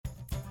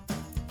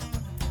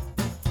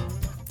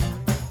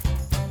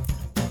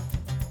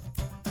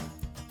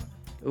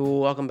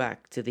Welcome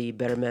back to the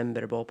Better Men,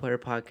 Better Ball Player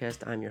podcast.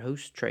 I'm your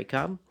host, Trey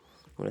Cobb.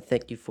 I want to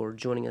thank you for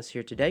joining us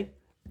here today.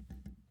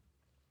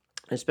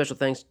 And a special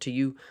thanks to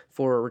you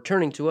for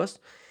returning to us.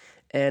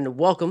 And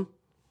welcome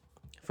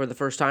for the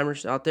first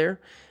timers out there.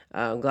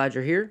 I'm glad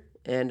you're here.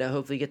 And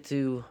hopefully you get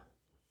to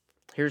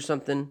hear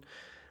something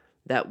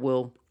that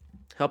will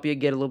help you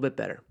get a little bit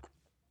better.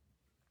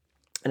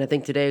 And I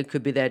think today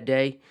could be that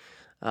day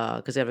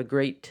because I have a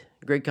great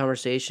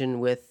conversation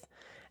with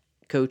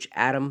Coach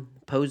Adam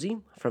Posey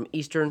from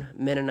Eastern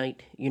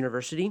Mennonite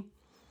University.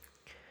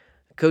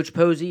 Coach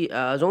Posey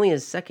is only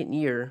his second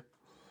year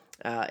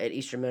at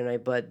Eastern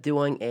Mennonite, but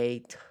doing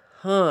a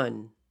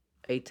ton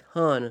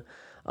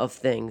of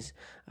things.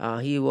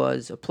 He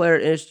was a player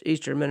at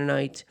Eastern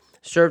Mennonite,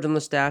 served on the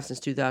staff since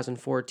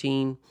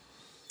 2014,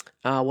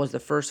 was the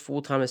first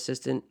full-time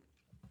assistant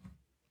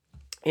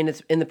in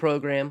the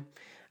program,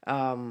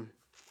 and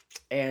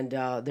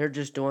they're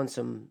just doing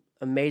some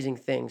amazing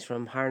things,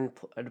 from hiring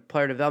a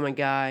player development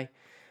guy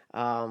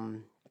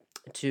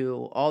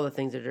to all the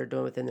things that they're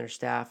doing within their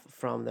staff,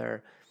 from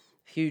their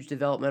huge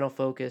developmental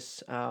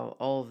focus,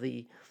 all of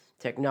the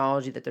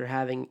technology that they're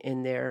having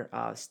in their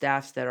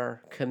staffs that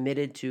are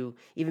committed to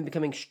even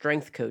becoming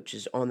strength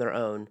coaches on their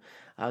own,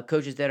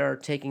 coaches that are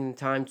taking the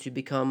time to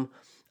become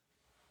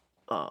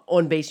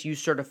on base U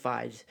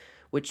certified,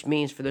 which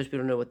means, for those people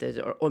who don't know what that is,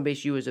 on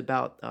base U is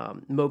about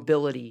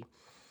mobility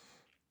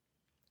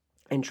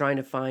and trying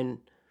to find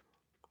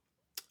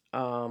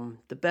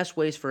the best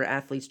ways for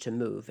athletes to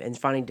move and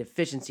finding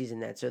deficiencies in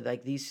that. So,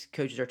 like, these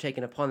coaches are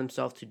taking upon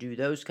themselves to do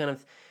those kind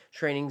of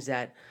trainings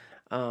that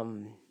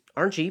aren't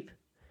cheap,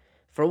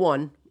 for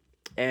one,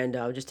 and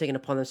just taking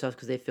upon themselves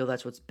because they feel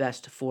that's what's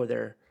best for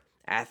their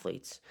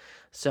athletes.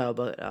 So,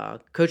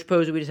 but Coach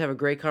Posey, we just have a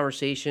great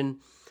conversation,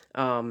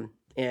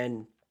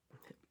 and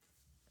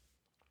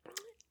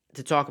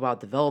to talk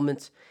about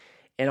developments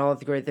and all of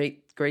the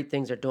great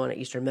things they're doing at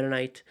Eastern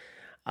Mennonite.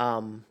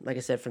 Like I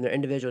said, from their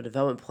individual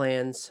development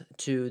plans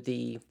to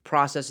the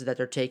processes that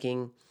they're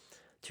taking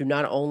to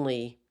not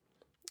only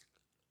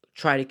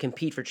try to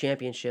compete for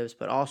championships,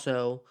 but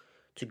also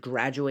to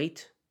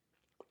graduate,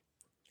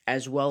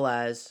 as well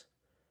as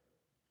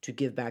to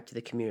give back to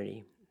the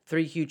community.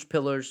 Three huge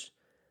pillars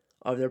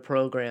of their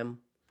program,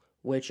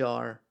 which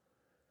are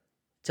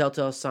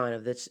telltale sign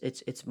of this.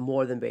 It's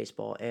more than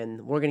baseball,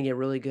 and we're going to get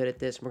really good at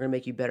this. We're going to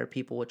make you better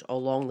people, which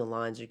along the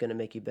lines are going to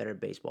make you better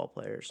baseball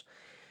players.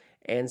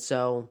 And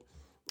so,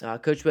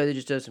 Coach Weather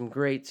just does some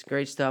great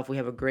stuff. We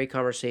have a great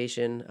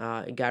conversation.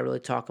 A guy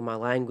really talking my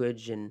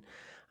language, and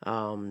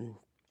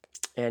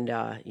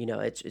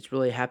it's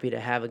really happy to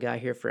have a guy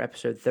here for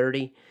episode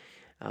 30.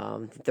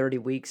 30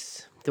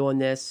 weeks doing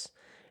this,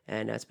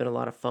 and it's been a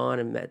lot of fun,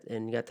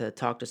 and got to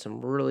talk to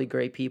some really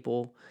great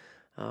people,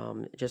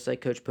 just like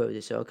Coach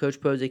Posey. So,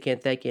 Coach Posey,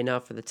 can't thank you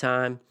enough for the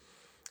time,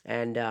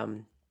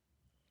 and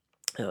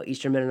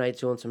Eastern Mennonite's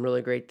doing some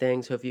really great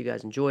things. Hope you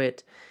guys enjoy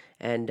it,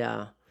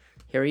 and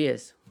here he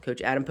is,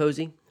 Coach Adam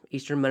Posey,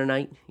 Eastern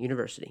Mennonite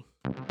University.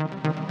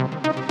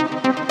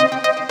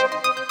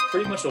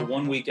 Pretty much a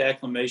 1 week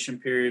acclimation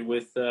period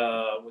with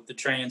the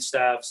training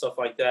staff, stuff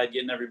like that,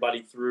 getting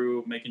everybody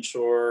through, making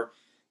sure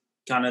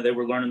kind of they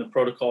were learning the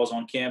protocols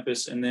on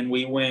campus. And then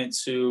we went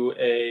to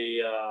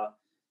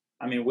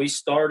we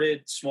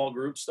started small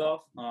group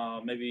stuff.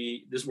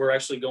 We're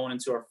actually going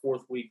into our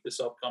 4th week this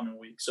upcoming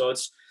week. So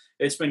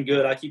it's been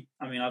good. I've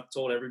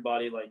told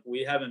everybody, like,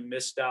 we haven't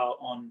missed out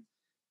on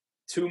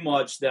too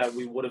much that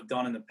we would have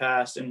done in the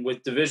past. And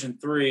with Division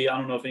III, I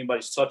don't know if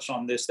anybody's touched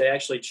on this, they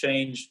actually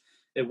changed.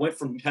 It went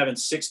from having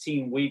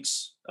 16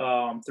 weeks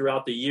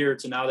throughout the year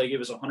to now they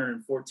give us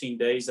 114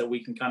 days that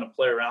we can kind of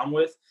play around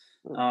with.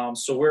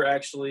 So we're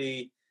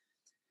actually,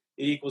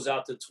 it equals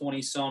out to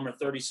 20 some or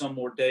 30 some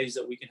more days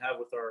that we can have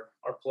with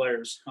our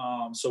players.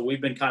 So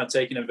we've been kind of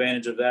taking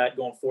advantage of that,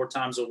 going 4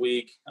 times a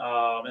week.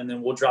 And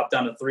then we'll drop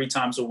down to 3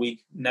 times a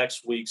week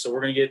next week. So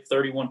we're going to get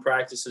 31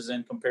 practices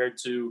in compared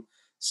to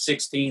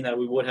 16 that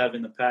we would have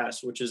in the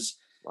past, which is,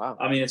 wow.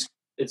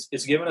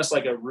 It's given us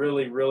like a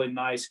really, really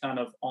nice kind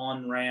of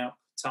on-ramp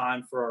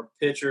time for our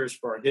pitchers,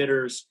 for our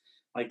hitters.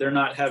 Like, they're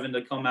not having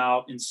to come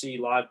out and see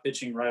live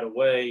pitching right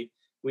away.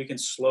 We can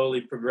slowly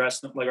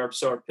progress them. Like, our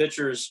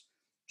pitchers,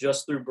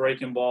 just through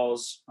breaking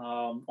balls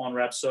on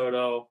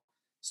Rapsodo,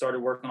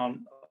 started working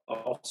on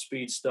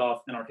off-speed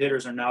stuff, and our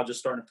hitters are now just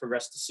starting to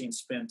progress to seeing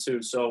spin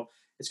too. So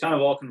it's kind of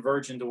all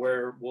converging to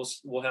where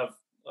we'll have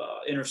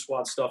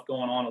inter-squad stuff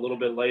going on a little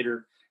bit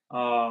later.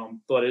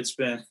 But it's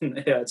been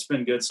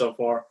good so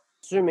far.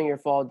 Assuming your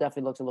fall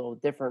definitely looks a little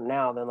different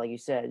now than, like you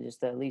said,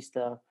 just at least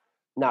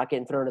not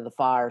getting thrown to the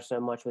fire so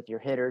much with your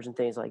hitters and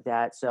things like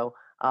that. So,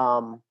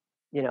 have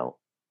you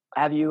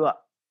have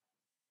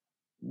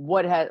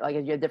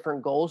you had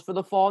different goals for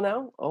the fall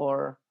now,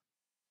 or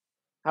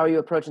how are you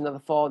approaching the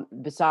fall?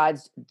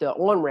 Besides the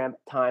on-ramp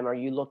time, are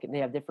you looking? They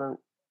have different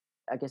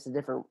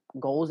different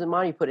goals in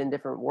mind. You put in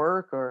different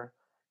work, or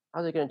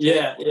how's it going to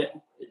change?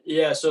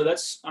 Yeah. So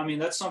that's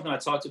something I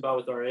talked about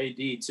with our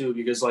AD too,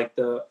 because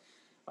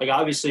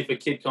obviously if a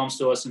kid comes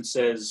to us and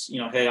says,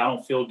 hey, I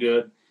don't feel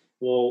good,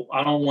 Well,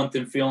 I don't want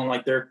them feeling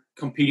like they're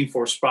competing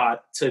for a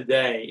spot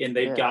today and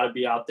they've Yeah. got to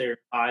be out there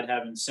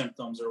having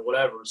symptoms or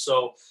whatever.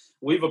 So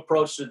we've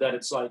approached it that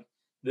it's like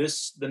the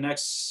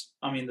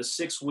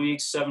 6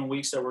 weeks, 7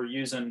 weeks that we're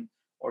using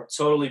are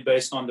totally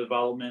based on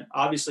development.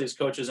 Obviously, as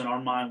coaches in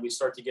our mind, we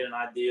start to get an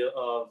idea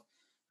of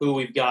who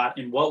we've got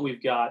and what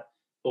we've got.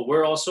 But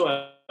we're also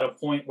at a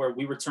point where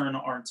we return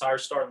our entire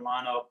starting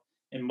lineup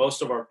and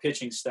most of our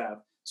pitching staff.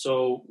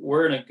 So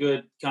we're in a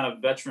good kind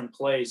of veteran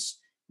place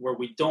where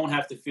we don't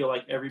have to feel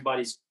like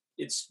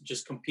it's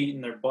just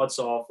competing their butts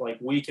off. Like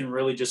we can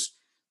really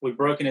we've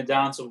broken it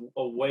down to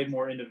a way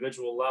more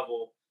individual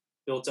level,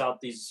 built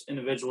out these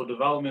individual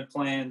development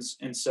plans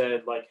and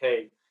said like,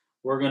 hey,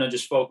 we're going to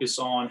just focus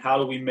on how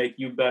do we make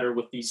you better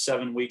with these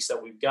 7 weeks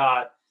that we've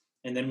got.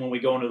 And then when we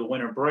go into the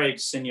winter break,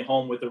 send you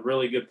home with a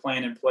really good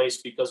plan in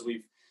place because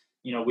we've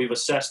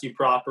assessed you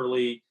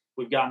properly.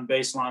 We've gotten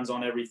baselines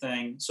on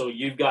everything. So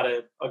you've got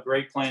a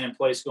great plan in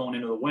place going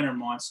into the winter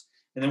months.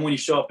 And then when you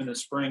show up in the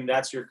spring,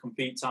 that's your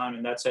compete time.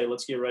 And that's, hey,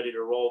 let's get ready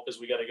to roll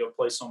because we got to go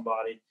play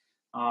somebody.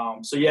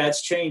 So, yeah,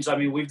 it's changed. I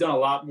mean, we've done a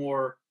lot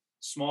more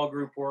small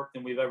group work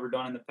than we've ever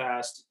done in the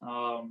past.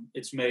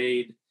 It's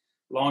made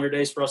longer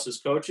days for us as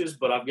coaches,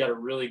 but I've got a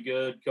really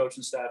good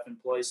coaching staff in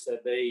place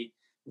that they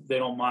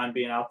don't mind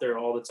being out there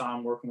all the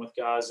time working with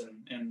guys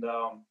and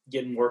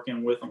getting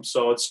working with them.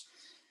 So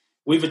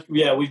we've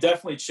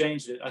definitely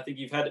changed it. I think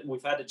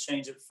we've had to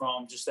change it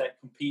from just that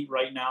compete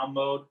right now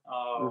mode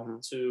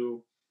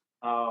to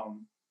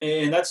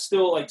and that's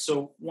still like,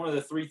 so one of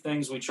the three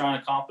things we try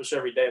and accomplish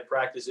every day at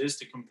practice is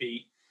to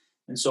compete.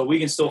 And so we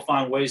can still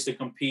find ways to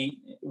compete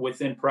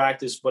within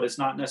practice, but it's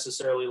not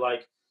necessarily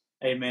like,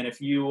 hey man,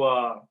 if you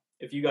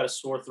got a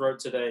sore throat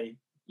today,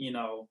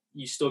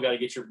 you still got to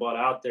get your butt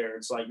out there.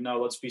 It's like, no,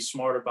 let's be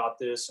smart about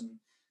this and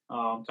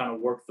kind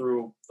of work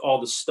through all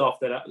the stuff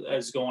that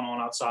is going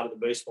on outside of the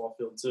baseball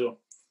field too.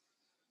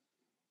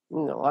 A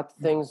lot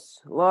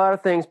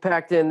of things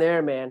packed in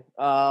there, man.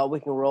 We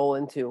can roll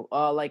into.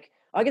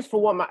 I guess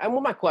for one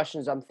of my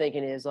questions I'm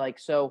thinking is like,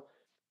 so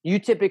you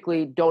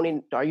typically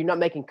are you not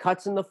making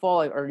cuts in the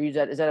fall, or is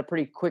that a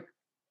pretty quick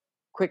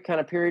kind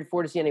of period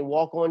for to see any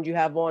walk-ons you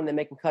have on and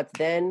making cuts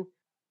then?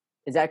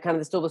 Is that kind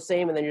of still the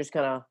same, and then you're just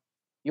kind of,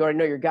 you already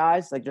know your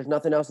guys, like there's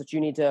nothing else that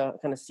you need to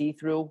kind of see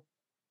through?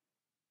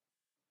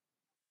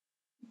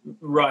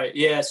 Right.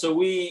 Yeah. So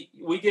we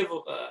give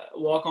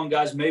walk-on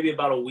guys maybe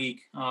about a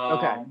week.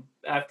 Okay.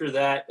 After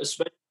that,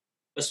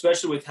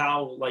 especially with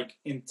how like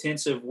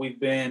intensive we've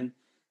been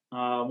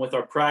with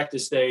our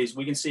practice days,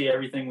 we can see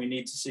everything we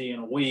need to see in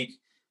a week.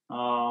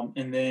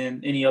 And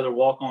then any other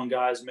walk-on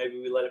guys, maybe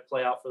we let it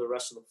play out for the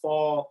rest of the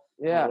fall.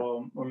 Yeah.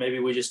 Or maybe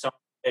we just tell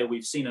them, hey,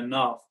 we've seen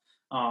enough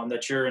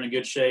that you're in a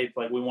good shape.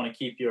 Like we want to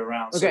keep you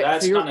around. Okay, so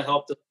that's kind of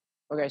helped us.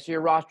 Okay, so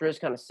your roster is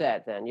kind of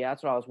set then. Yeah,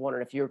 that's what I was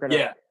wondering, if you were going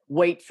to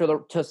wait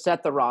to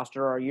set the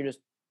roster, or you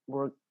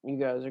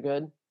guys are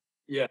good?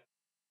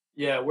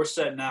 Yeah, we're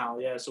set now.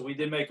 Yeah, so we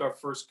did make our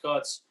first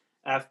cuts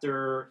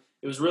after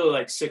it was really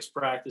like 6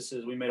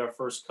 practices. We made our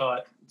first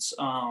cut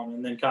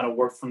and then kind of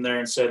worked from there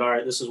and said, all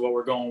right, this is what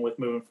we're going with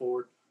moving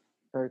forward.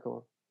 Very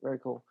cool. Very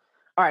cool.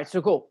 All right,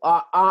 so cool.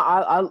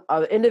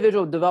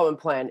 Individual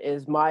development plan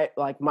is my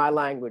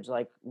language,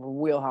 like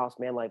wheelhouse,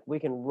 man. Like we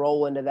can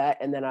roll into that,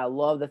 and then I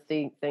love the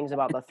things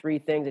about the 3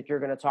 things that you're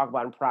going to talk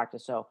about in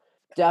practice. So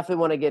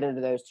definitely want to get into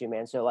those 2,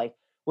 man. So like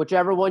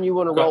whichever one you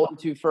want to roll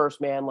into first,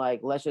 man.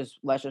 Like let's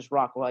just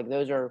rock. Like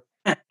those are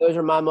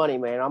my money,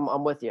 man.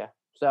 I'm with you.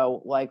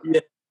 So like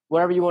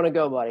wherever you want to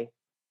go, buddy.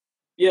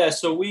 Yeah,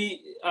 so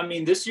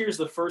this year is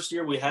the first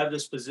year we have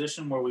this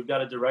position where we've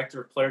got a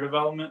director of player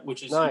development,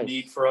 which is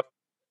unique for us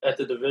at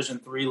the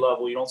Division III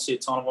level. You don't see a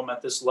ton of them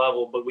at this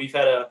level, but we've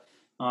had a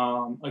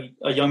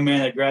young man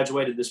that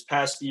graduated this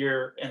past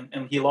year,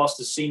 and he lost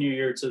his senior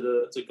year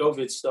to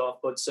COVID stuff,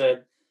 but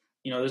said,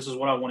 this is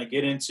what I want to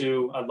get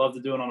into. I'd love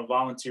to do it on a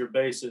volunteer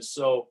basis.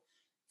 So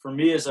for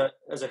me as a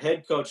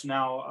head coach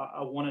now,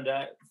 I wanted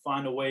to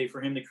find a way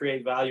for him to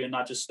create value and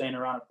not just stand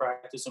around and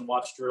practice and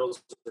watch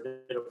drills or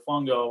hit a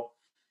fungo.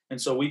 And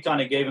so we kind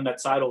of gave him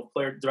that title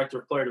of director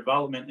of player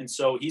development. And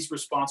so he's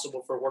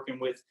responsible for working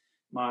with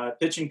my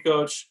pitching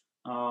coach,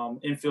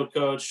 infield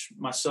coach,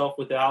 myself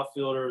with the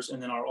outfielders,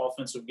 and then our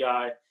offensive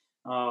guy.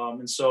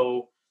 And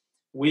so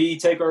we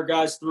take our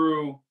guys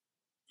through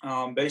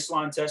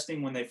baseline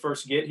testing when they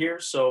first get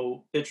here.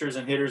 So pitchers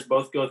and hitters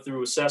both go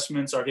through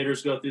assessments. Our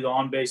hitters go through the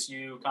on-base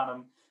U kind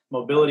of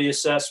mobility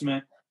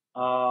assessment.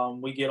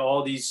 We get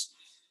all these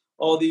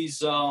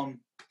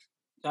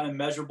kind of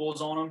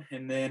measurables on them.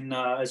 And then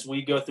as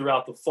we go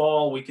throughout the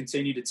fall, we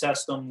continue to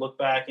test them, look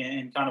back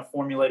and kind of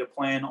formulate a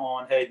plan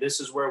on, hey, this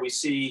is where we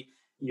see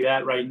you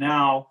at right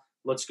now.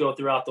 Let's go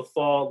throughout the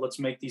fall. Let's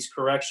make these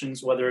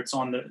corrections, whether it's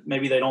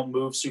maybe they don't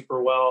move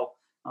super well.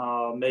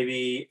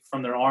 Maybe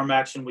from their arm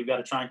action, we've got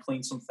to try and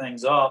clean some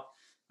things up.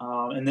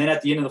 And then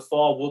at the end of the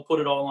fall, we'll put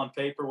it all on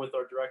paper with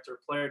our director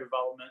of player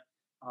development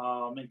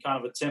and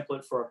kind of a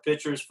template for our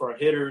pitchers, for our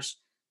hitters.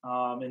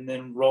 And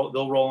then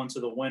they'll roll into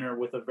the winter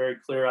with a very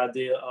clear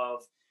idea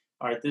of,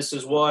 all right, this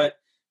is what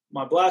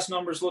my blast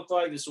numbers look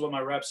like. This is what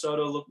my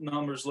Rapsodo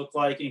numbers look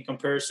like in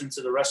comparison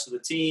to the rest of the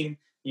team.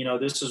 You know,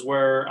 this is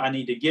where I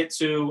need to get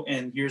to,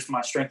 and here's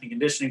my strength and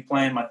conditioning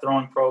plan, my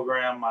throwing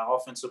program, my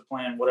offensive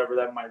plan, whatever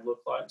that might look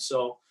like.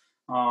 So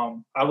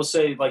I would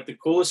say, like, the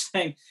coolest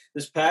thing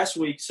this past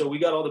week, so we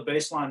got all the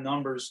baseline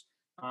numbers.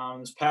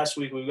 This past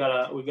week, we've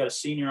got a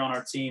senior on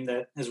our team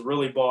that has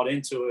really bought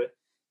into it.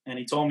 And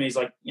he told me, he's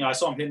like, I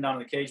saw him hitting down in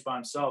the cage by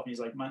himself. And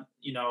he's like,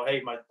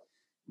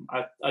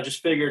 I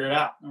just figured it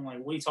out. I'm like,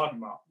 what are you talking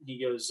about?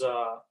 He goes,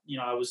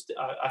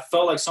 I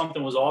felt like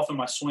something was off in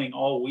my swing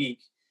all week.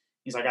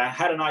 He's like, I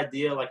had an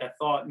idea. Like, I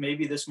thought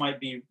maybe this might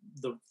be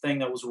the thing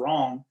that was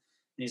wrong. And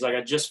he's like,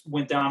 I just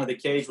went down to the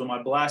cage with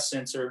my blast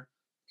sensor,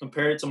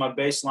 compared it to my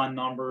baseline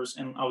numbers,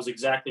 and I was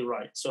exactly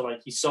right. So,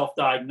 like, he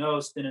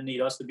self-diagnosed, didn't need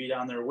us to be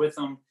down there with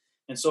him.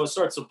 And so it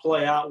starts to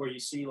play out where you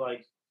see,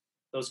 like,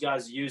 those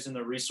guys using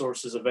the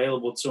resources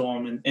available to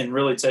them and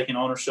really taking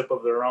ownership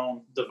of their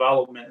own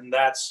development. And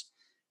that's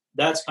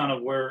kind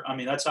of where,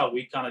 that's how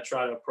we kind of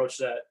try to approach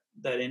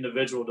that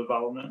individual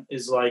development,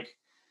 is like,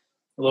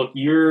 look,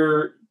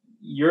 you're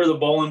the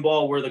bowling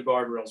ball, we're the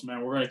guardrails,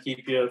 man. We're going to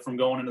keep you from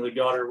going into the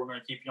gutter. We're going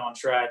to keep you on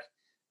track.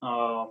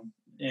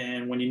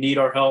 And when you need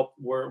our help,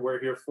 we're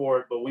here for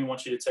it. But we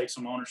want you to take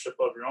some ownership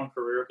of your own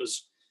career,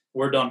 because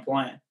we're done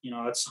playing. You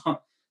know, that's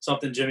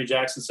something Jimmy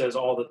Jackson says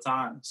all the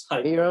time. It's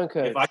like, be your own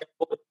coach.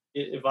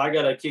 If I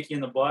got to kick you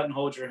in the butt and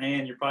hold your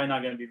hand, you're probably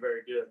not going to be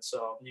very good.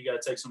 So you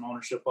got to take some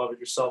ownership of it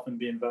yourself and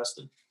be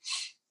invested.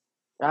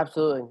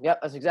 Absolutely. Yep.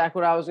 That's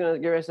exactly what I was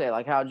going to say.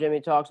 Like how Jimmy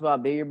talks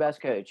about, be your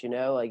best coach,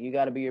 like you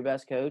got to be your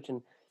best coach.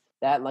 And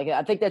that, like,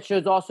 I think that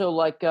shows also,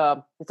 like,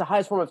 it's the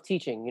highest form of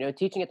teaching.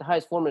 Teaching at the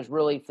highest form is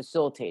really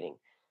facilitating.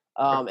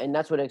 And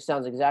that's what it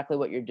sounds exactly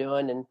what you're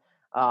doing. And,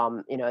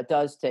 it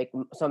does take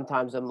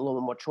sometimes a little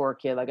bit more mature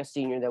kid, like a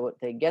senior, that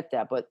they get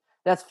that, but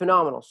that's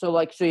phenomenal. So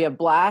you have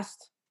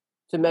blast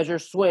to measure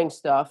swing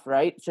stuff,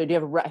 right? So do you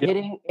have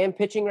hitting and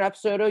pitching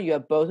Rapsodo? You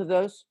have both of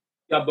those?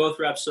 Got both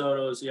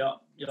Rapsodos. Yeah.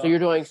 So you're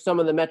doing some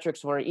of the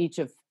metrics for each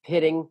of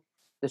hitting,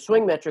 the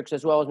swing metrics,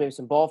 as well as maybe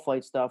some ball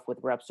flight stuff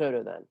with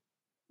Rapsodo then.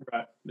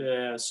 Right.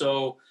 Yeah.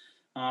 So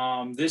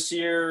this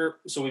year,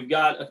 so we've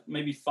got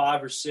maybe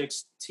 5 or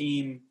 6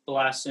 team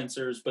blast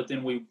sensors, but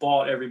then we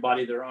bought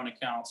everybody their own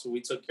account. So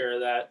we took care of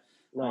that.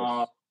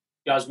 Nice.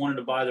 Guys wanted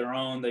to buy their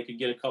own, they could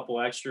get a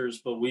couple extras,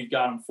 but we've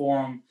got them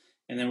for them.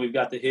 And then we've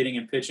got the hitting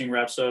and pitching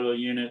Rapsodo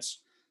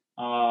units,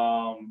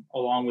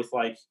 along with,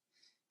 like,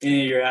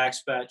 any of your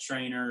AXPAT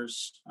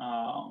trainers.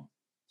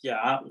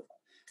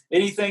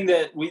 Anything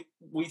that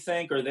we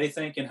think or they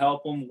think can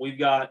help them, we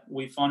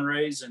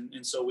fundraise,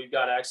 and so we've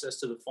got access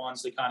to the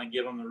funds to kind of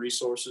give them the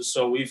resources.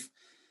 So we've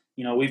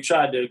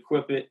tried to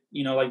equip it.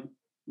 Like,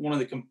 one of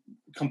the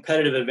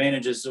competitive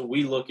advantages that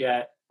we look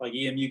at, like,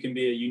 EMU can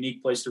be a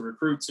unique place to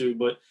recruit to,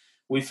 but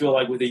we feel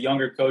like with a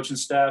younger coaching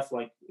staff,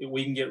 like,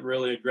 we can get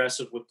really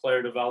aggressive with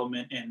player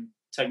development and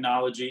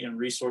technology and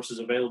resources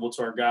available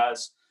to our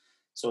guys.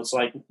 So it's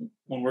like,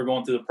 when we're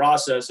going through the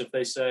process, if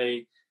they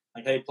say,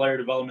 like, hey, player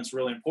development's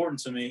really important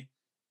to me,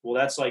 well,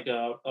 that's like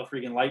a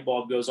freaking light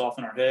bulb goes off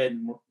in our head,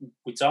 and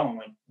we tell them,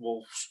 like,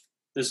 well,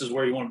 this is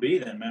where you want to be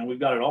then, man. We've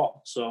got it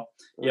all. So,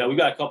 yeah, we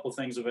got a couple of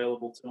things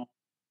available to them.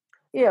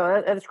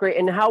 Yeah, that's great.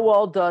 And how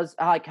well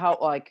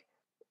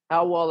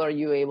how well are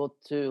you able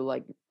to,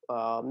 like,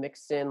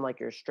 mix in,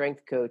 like, your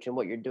strength coach and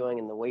what you're doing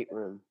in the weight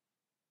room?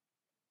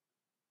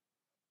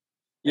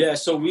 Yeah,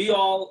 so we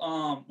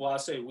all, I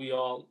say we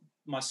all,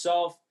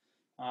 myself,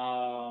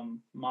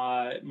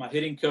 my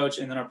hitting coach,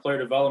 and then our player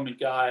development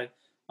guy,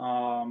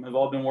 have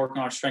all been working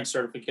on our strength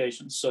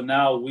certifications. So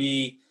now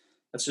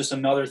that's just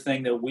another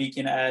thing that we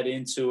can add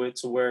into it,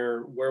 to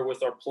where we're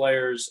with our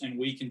players, and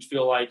we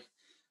feel like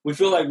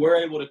we're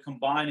able to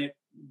combine it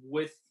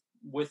with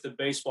the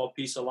baseball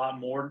piece a lot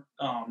more,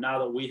 now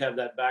that we have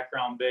that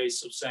background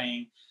base of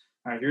saying,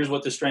 all right, here's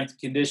what the strength and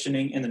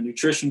conditioning and the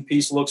nutrition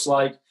piece looks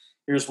like.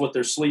 Here's what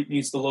their sleep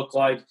needs to look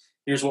like.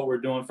 Here's what we're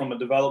doing from a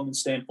development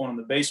standpoint on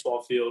the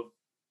baseball field.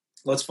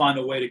 Let's find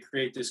a way to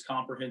create this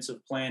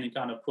comprehensive plan and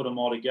kind of put them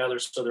all together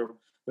so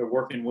they're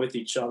working with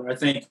each other. I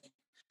think,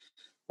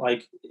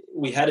 like,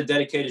 we had a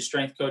dedicated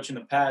strength coach in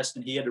the past,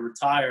 and he had to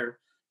retire,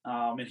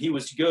 and he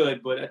was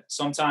good, but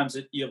sometimes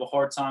you have a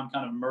hard time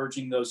kind of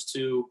merging those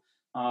two,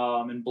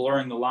 and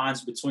blurring the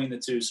lines between the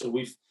two. So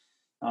we've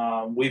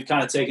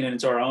kind of taken it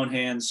into our own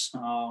hands,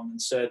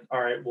 and said,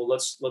 all right, well,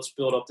 let's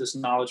build up this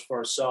knowledge for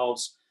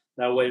ourselves.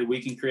 That way we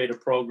can create a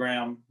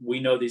program. We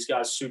know these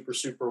guys super,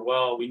 super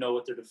well. We know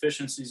what their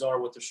deficiencies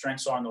are, what their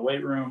strengths are in the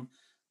weight room.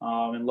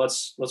 And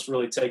let's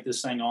really take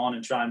this thing on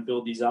and try and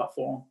build these out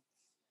for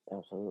them.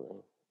 Absolutely.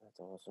 That's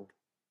awesome.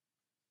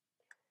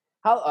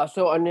 How,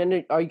 so, and then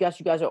you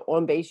guys are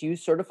On Base U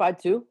certified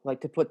too?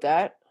 Like, to put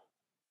that?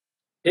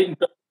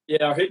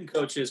 Our hitting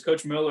coach is,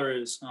 Coach Miller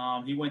is,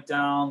 he went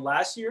down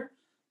last year,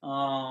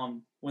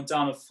 went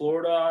down to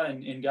Florida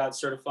and got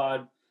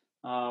certified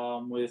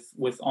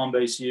with On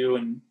Base U,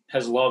 and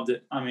has loved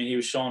it. I mean, he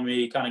was showing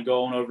me, kind of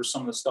going over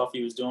some of the stuff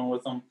he was doing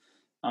with them.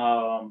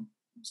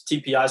 He's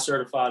TPI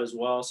certified as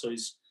well, so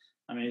he's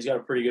I mean, he's got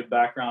a pretty good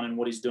background in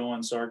what he's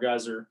doing. So our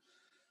guys.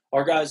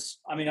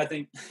 I mean, I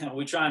think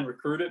we try and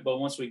recruit it, but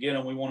once we get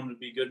them, we want them to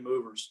be good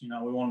movers. You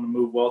know, we want them to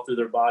move well through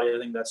their body. I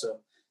think that's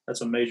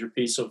a major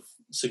piece of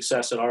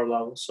success at our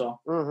level. So.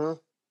 Mm-hmm.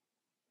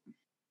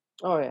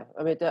 Oh yeah,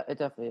 I mean it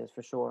definitely is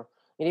for sure.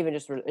 And even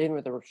even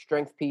with the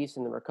strength piece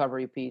and the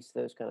recovery piece,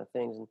 those kind of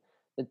things,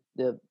 and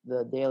the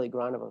daily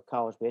grind of a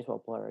college baseball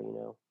player, you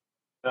know.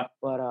 Yeah.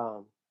 But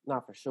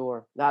not for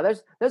sure. Now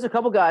there's a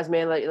couple guys,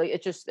 man. Like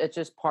it's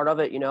just part of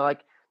it, you know.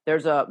 Like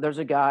there's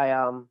a guy.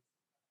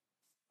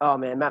 Oh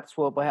man, Matt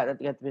Swope. I had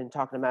been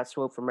talking to Matt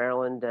Swope from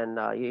Maryland, and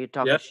you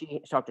Yeah.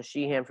 talked to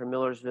Sheehan from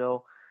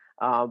Millersville.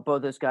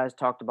 Both those guys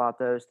talked about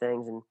those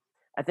things, and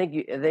I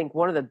think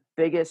one of the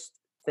biggest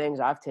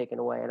things I've taken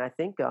away, and I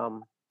think I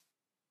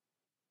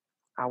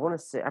want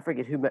to say I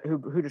forget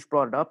who just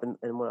brought it up in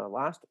one of the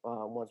last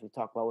ones we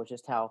talked about was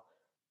just how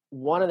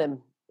one of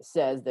them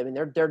says that, I mean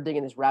they're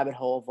digging this rabbit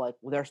hole of like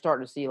they're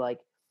starting to see like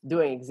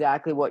doing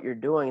exactly what you're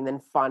doing and then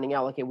finding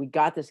out okay we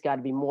got this guy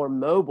to be more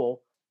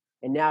mobile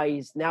and now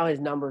his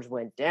numbers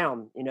went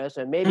down, you know,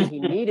 so maybe he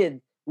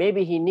needed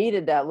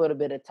that little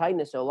bit of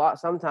tightness. So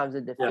sometimes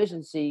the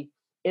deficiency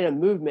in a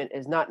movement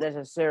is not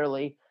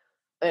necessarily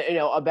you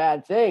know a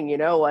bad thing, you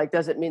know, like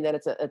doesn't mean that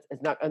it's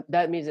not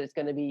that means that it's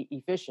going to be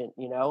efficient,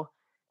 you know,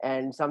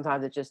 and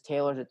sometimes it just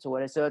tailors it to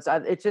what it is. So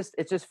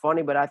it's just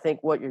funny, but I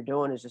think what you're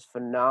doing is just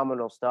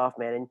phenomenal stuff,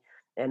 man.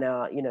 And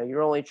you know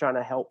you're only trying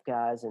to help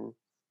guys and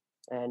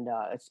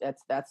it's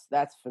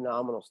that's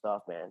phenomenal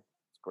stuff, man.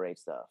 It's great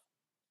stuff.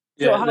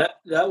 So Yeah,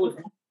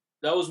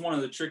 that was one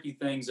of the tricky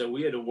things that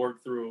we had to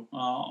work through.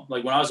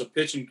 Like when I was a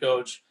pitching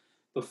coach,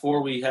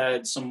 before we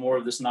had some more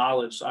of this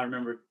knowledge, I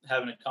remember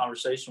having a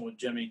conversation with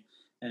Jimmy,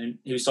 and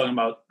he was talking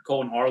about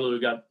Colton Harlow, who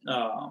got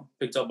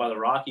picked up by the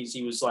Rockies.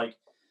 He was like,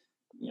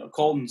 you know,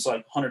 Colton's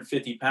like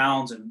 150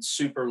 pounds and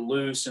super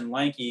loose and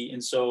lanky,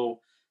 and so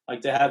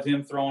like to have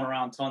him throwing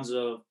around tons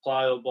of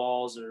plyo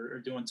balls or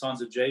doing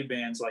tons of J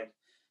bands, like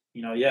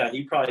you know, yeah,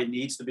 he probably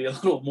needs to be a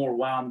little more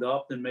wound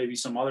up than maybe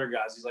some other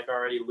guys. He's like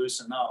already loose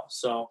enough.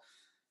 So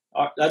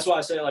that's why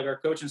I say like our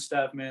coaching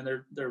staff, man,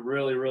 they're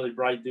really, really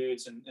bright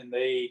dudes and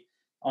they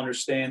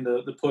understand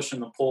the push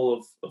and the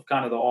pull of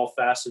kind of the all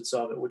facets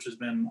of it, which has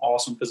been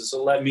awesome because it's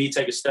let me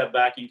take a step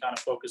back and kind of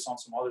focus on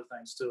some other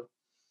things too.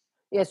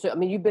 Yeah. So, I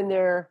mean, you've been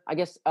there, I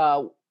guess,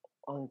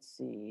 let's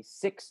see,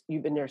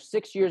 you've been there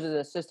 6 years as an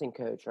assistant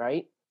coach,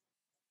 right?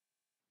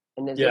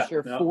 And is this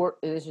your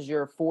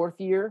fourth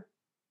year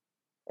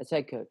as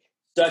head coach?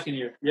 Second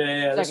year.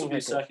 Yeah. This will be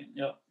second.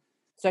 Yep.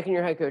 Second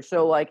year head coach.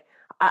 So like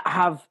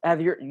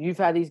you've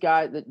had these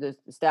guys, the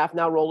staff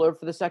now roll over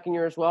for the second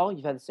year as well?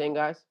 You've had the same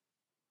guys?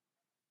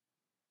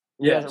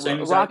 Yeah.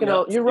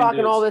 You're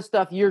rocking all this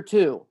stuff year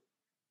two.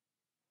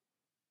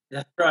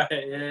 That's right.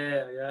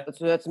 Yeah.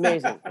 That's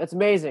amazing. That's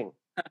amazing.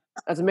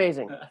 That's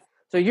amazing.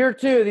 So year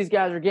two, these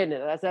guys are getting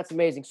it. That's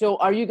amazing. So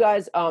are you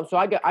guys? So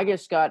I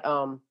guess got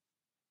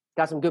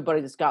some good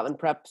buddies at Scotland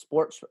Prep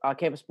Sports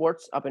Campus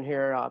Sports up in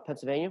here,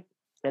 Pennsylvania,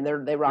 and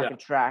they rocking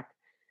track,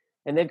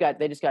 and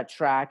they just got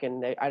track,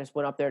 and I just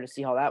went up there to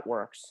see how that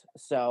works.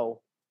 So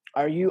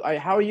how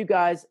are you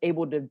guys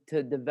able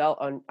to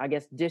develop? I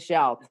guess dish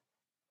out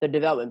the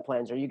development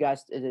plans. Are you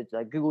guys? Is it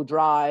like Google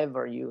Drive?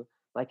 Are you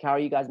like how are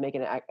you guys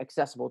making it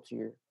accessible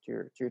to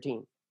your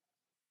team?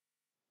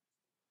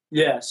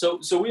 Yeah, so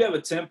we have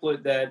a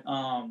template that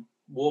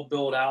we'll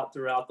build out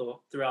throughout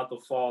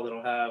the fall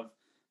that'll have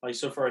like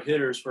so for our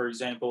hitters, for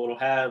example, it'll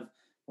have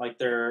like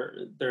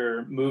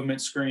their movement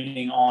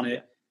screening on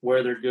it,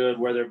 where they're good,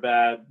 where they're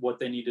bad, what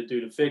they need to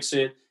do to fix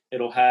it.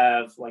 It'll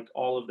have like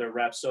all of their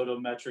Rapsodo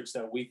metrics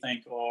that we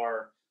think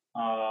are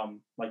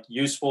like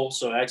useful.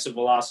 So exit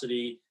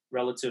velocity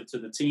relative to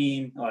the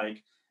team,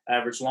 like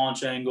average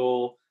launch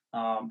angle,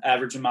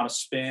 average amount of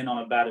spin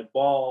on a batted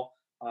ball.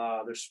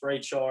 Their spray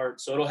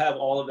chart. So it'll have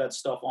all of that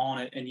stuff on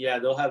it. And yeah,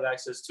 they'll have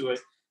access to it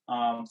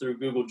through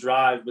Google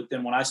Drive. But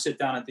then when I sit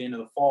down at the end of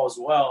the fall as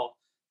well,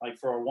 like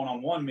for our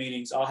one-on-one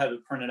meetings, I'll have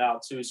it printed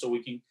out too.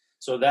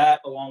 So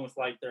that along with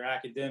like their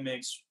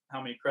academics,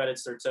 how many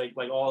credits they're taking,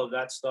 like all of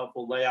that stuff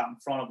will lay out in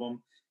front of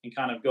them and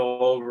kind of go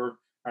over,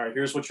 all right,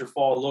 here's what your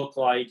fall look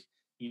like.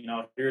 You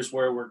know, here's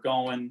where we're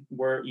going,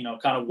 where, you know,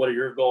 kind of what are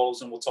your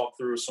goals? And we'll talk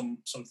through some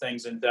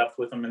things in depth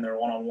with them in their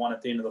one-on-one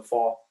at the end of the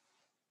fall.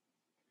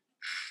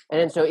 And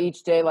then so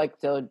each day, like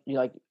so, you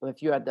like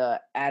if you had to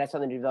add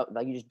something to develop,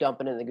 like you just dump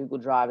it in the Google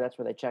Drive. That's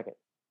where they check it.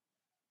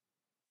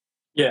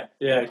 Yeah,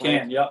 I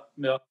can. Yep.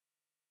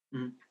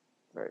 Mm-hmm.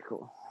 Very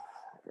cool.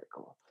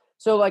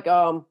 So, like,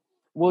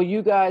 will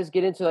you guys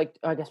get into like?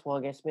 I guess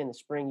in the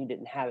spring you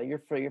didn't have it.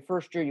 Your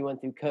first year you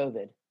went through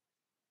COVID,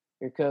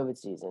 your COVID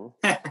season.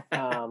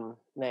 Man,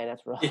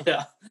 that's rough.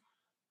 Yeah.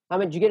 How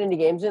many did you get into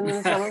games in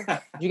the summer?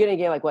 Did you get any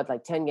game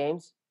like 10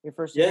 games your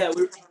first year? Yeah,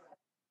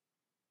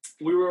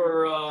 we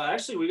were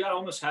actually we got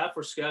almost half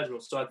our schedule.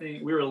 So I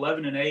think we were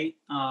 11-8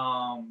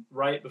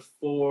 right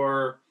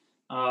before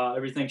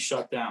everything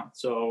shut down.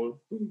 So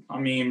I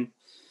mean,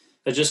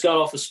 I just got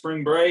off of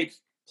spring break,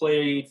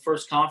 played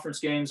first conference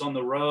games on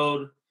the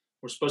road.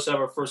 We're supposed to have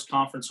our first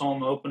conference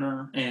home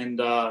opener, and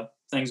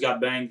things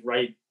got banged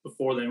right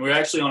before then. We were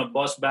actually on a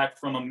bus back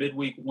from a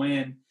midweek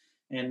win,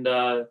 and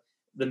the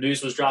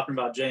news was dropping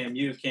about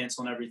JMU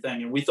canceling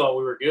everything, and we thought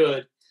we were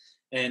good.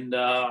 And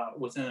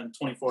within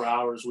 24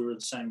 hours, we were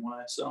the same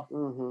way.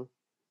 So,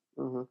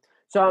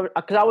 So,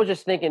 because I was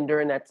just thinking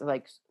during that,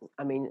 like,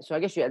 I mean, so I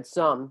guess you had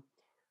some,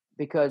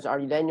 because are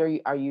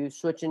you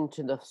switching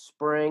to the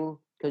spring?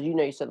 Because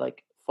you said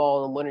like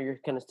fall and winter, you're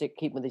kind of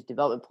keeping with these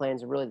development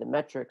plans and really the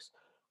metrics.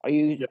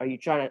 yeah. Are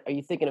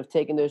you thinking of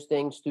taking those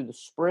things through the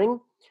spring,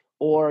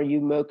 or are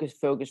you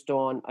focused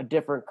on a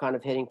different kind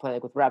of hitting plan,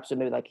 like with reps, so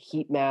maybe like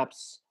heat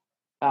maps,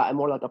 and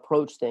more like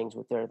approach things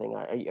with everything?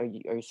 Are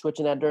you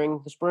switching that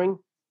during the spring?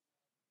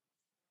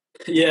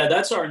 Yeah,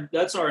 that's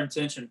our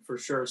intention for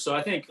sure. So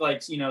I think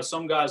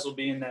some guys will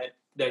be in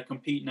that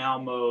compete now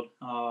mode.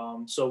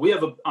 So we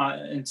have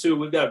and two,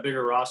 we've got a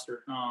bigger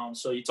roster.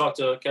 So you talk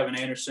to Kevin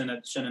Anderson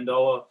at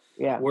Shenandoah.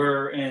 Yeah,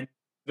 We're in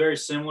very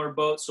similar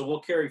boat. So we'll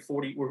carry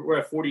 40. We're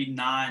at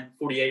 49,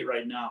 48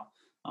 right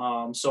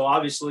now. So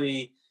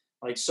obviously,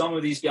 like some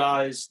of these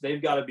guys,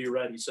 they've got to be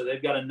ready. So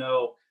they've got to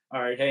know,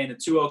 all right, hey, in a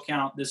 2-0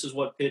 count, this is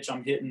what pitch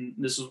I'm hitting.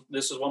 This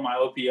is what my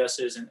OPS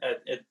is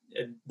at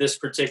this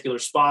particular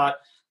spot.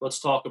 Let's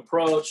talk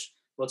approach.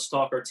 Let's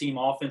talk our team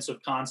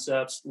offensive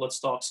concepts. Let's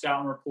talk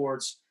scouting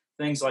reports,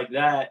 things like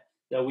that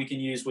we can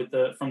use from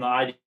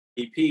the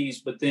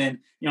IDPs. But then,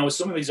 with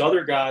some of these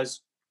other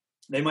guys,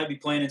 they might be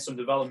playing in some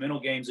developmental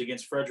games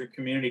against Frederick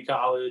Community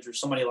College or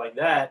somebody like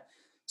that.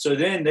 So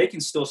then they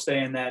can still stay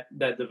in that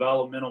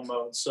developmental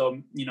mode.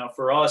 So,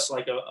 for us,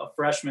 like a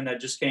freshman that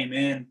just came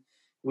in,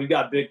 we've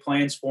got big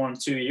plans for him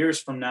 2 years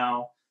from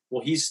now.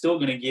 Well, he's still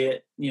going to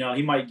get,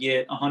 he might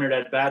get 100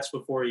 at-bats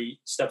before he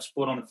steps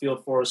foot on the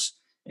field for us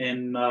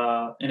in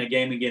a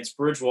game against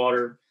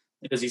Bridgewater,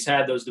 because he's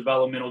had those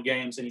developmental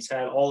games and he's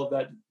had all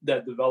of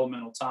that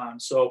developmental time.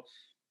 So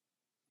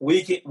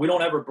we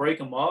don't ever break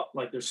them up.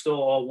 Like, they're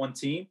still all one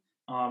team.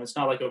 It's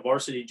not like a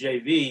varsity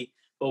JV,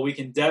 but we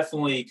can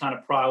definitely kind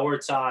of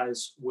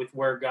prioritize with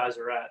where guys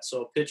are at.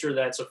 So a pitcher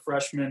that's a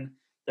freshman,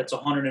 that's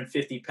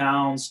 150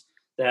 pounds,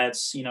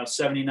 that's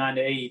 79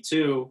 to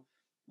 82,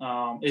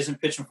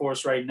 isn't pitching for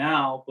us right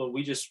now, but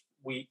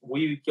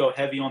we go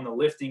heavy on the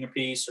lifting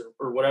piece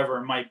or whatever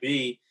it might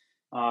be.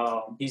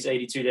 He's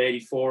 82 to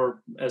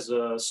 84 as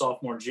a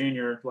sophomore,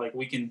 junior. Like,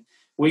 we can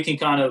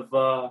kind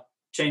of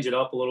change it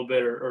up a little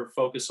bit or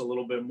focus a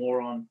little bit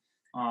more on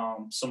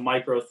some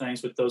micro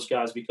things with those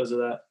guys because of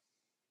that.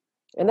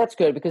 And that's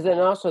good, because then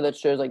also that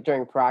shows, like,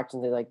 during practice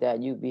and things like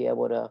that, you'd be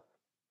able to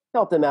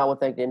help them out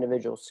with like the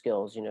individual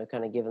skills,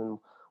 kind of give them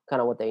kind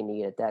of what they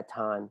need at that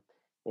time,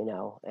 and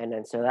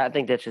then so I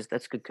think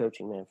that's good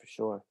coaching, man, for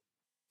sure.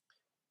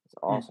 It's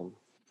awesome.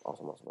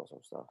 Awesome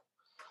stuff.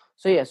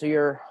 So yeah, so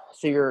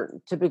your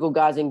typical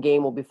guys in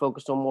game will be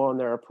focused on more on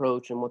their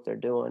approach and what they're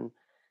doing.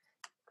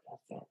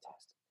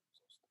 Fantastic.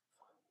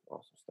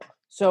 Awesome stuff.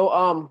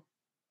 So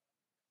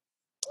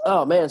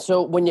oh man,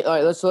 so all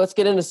right, let's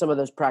get into some of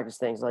those practice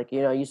things. Like,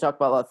 you talk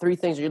about 3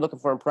 things that you're looking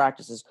for in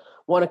practices.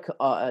 One,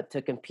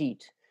 to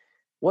compete.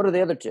 What are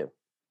the other 2?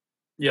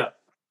 Yeah.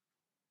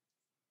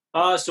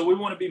 So we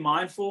want to be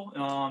mindful,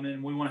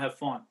 and we want to have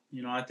fun.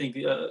 I think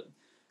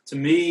to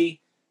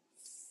me,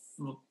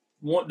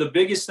 the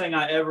biggest thing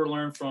I ever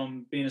learned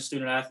from being a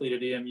student athlete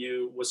at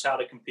EMU was how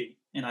to compete.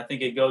 And I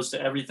think it goes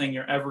to everything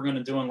you're ever going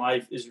to do in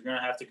life is you're going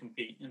to have to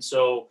compete. And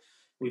so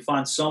we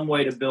find some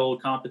way to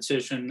build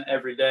competition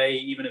every day,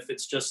 even if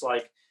it's just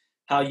like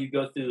how you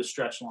go through the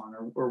stretch line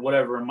or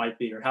whatever it might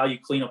be, or how you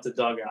clean up the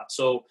dugout.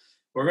 So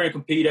we're going to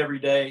compete every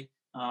day.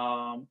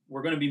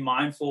 We're going to be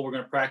mindful. We're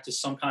going to practice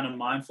some kind of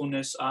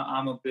mindfulness.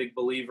 I'm a big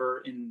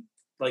believer in,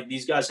 like,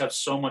 these guys have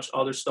so much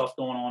other stuff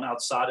going on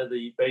outside of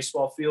the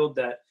baseball field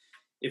that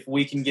if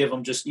we can give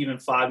them just even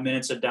 5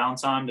 minutes of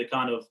downtime to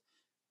kind of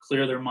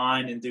clear their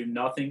mind and do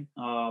nothing,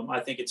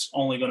 I think it's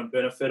only going to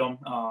benefit them.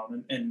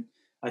 And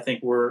I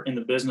think we're in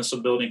the business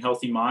of building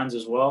healthy minds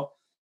as well.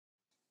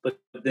 But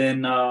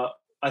then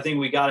I think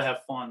we got to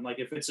have fun. Like,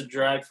 if it's a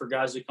drag for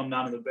guys to come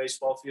down to the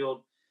baseball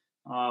field,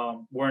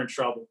 we're in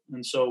trouble.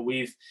 And so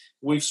we've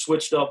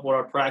switched up what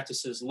our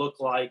practices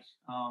look like,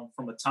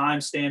 from a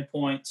time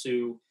standpoint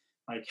to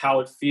like how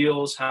it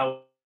feels,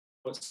 how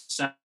it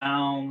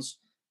sounds.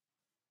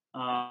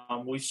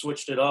 We've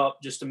switched it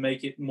up just to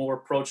make it more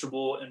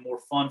approachable and more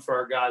fun for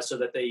our guys, so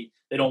that they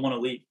don't want to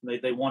leave.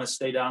 They want to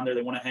stay down there.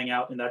 They want to hang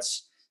out, and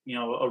that's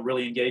a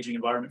really engaging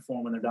environment for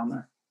them when they're down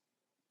there.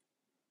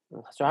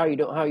 So how are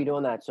you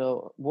doing that?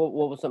 So what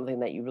was something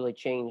that you really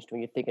changed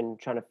when you're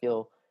trying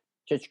to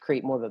just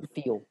create more of a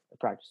feel of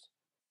practice?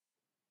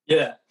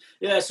 Yeah.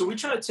 So we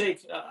try to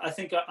take. I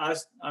think I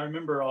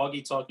remember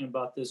Augie talking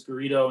about this,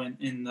 Garrido,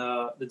 in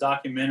the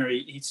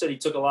documentary. He said he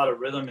took a lot of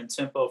rhythm and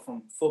tempo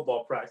from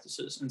football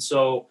practices, and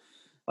so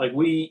like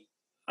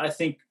I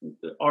think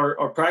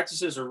our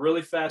practices are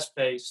really fast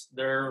paced.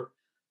 They're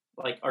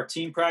like, our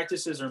team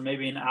practices are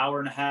maybe an hour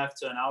and a half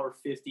to an hour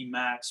 50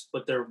 max,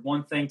 but they're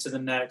one thing to the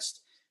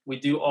next. We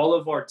do all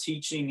of our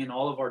teaching and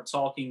all of our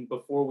talking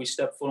before we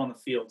step foot on the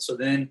field. So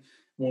then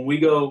when we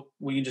go,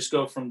 we can just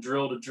go from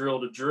drill to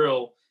drill to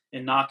drill.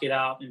 and knock it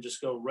out and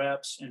just go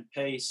reps and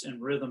pace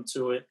and rhythm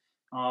to it.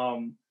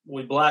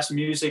 We blast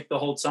music the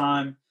whole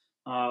time,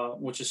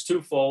 which is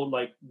twofold.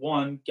 Like,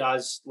 one,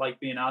 guys like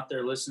being out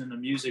there listening to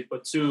music,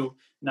 but two,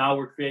 now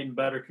we're creating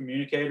better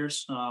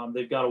communicators.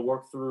 They've got to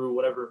work through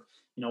whatever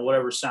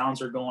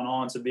sounds are going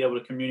on to be able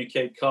to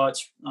communicate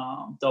cuts,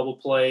 double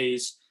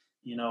plays,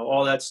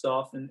 all that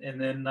stuff. And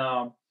then,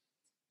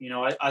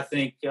 I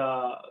think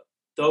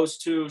those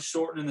two,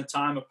 shortening the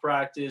time of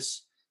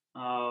practice.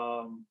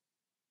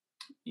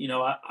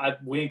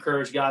 We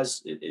encourage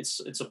guys.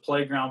 It's a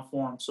playground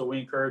for them, so we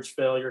encourage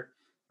failure.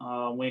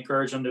 We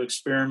encourage them to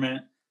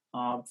experiment,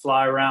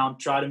 fly around,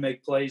 try to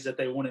make plays that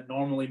they wouldn't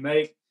normally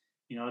make.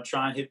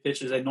 Try and hit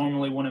pitches they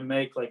normally wouldn't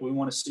make. Like, we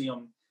want to see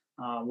them.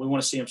 We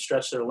want to see them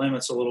stretch their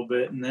limits a little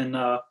bit, and then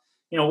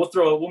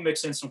we'll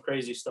mix in some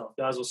crazy stuff.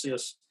 Guys will see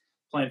us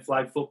playing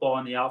flag football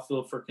in the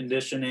outfield for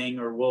conditioning,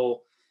 or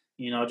we'll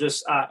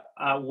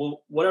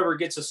whatever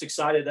gets us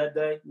excited that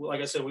day.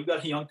 Like I said, we've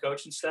got a young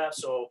coaching staff,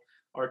 so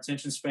our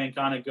attention span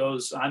kind of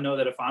goes. I know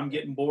that if I'm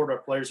getting bored, our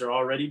players are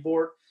already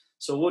bored.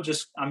 So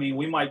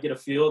we might get a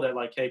feel that,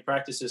 like, hey,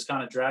 practice is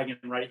kind of dragging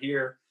right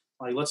here.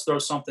 Like, let's throw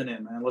something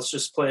in, man. Let's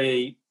just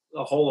play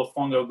a hole of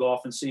fungo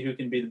golf and see who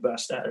can be the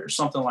best at it, or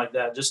something like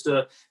that. Just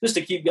to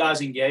keep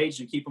guys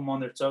engaged and keep them on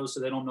their toes so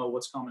they don't know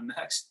what's coming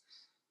next.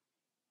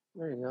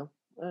 There you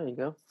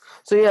go.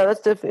 So yeah,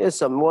 that's definitely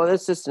something. Well,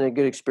 that's just a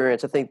good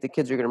experience. I think the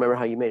kids are going to remember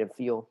how you made them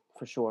feel,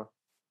 for sure.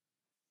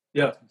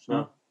 Yeah.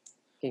 I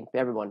think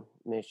everyone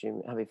makes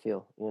you how they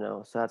feel,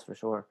 so that's for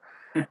sure.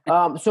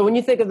 So when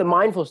you think of the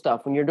mindful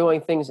stuff, when you're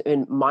doing things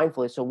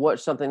mindfully, so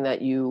what's something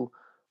that you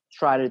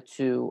try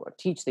to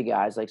teach the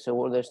guys? Like, so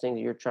what are those things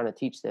that you're trying to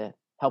teach to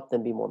help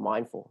them be more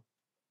mindful?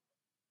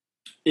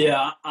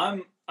 Yeah,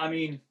 and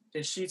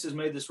Sheets has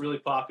made this really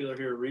popular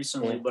here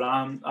recently, but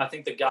I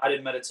think the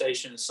guided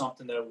meditation is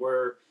something that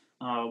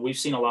we've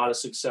seen a lot of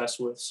success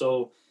with.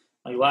 So,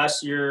 like,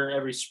 last year,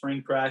 every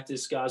spring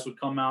practice, guys would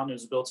come out, and it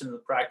was built into the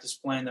practice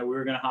plan that we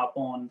were going to hop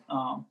on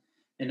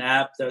an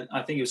app that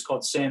I think it was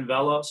called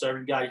Sanvela. So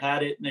every guy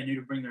had it, and they knew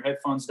to bring their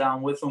headphones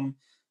down with them.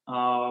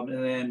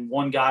 And then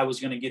one guy was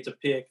going to get to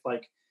pick,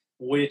 like,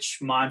 which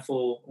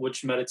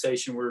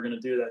meditation we were going to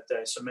do that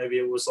day. So maybe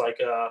it was like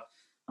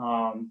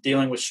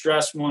dealing with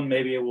stress one.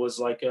 Maybe it was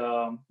like,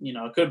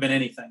 it could have been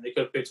anything. They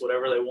could have picked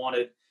whatever they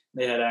wanted.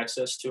 They had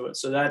access to it.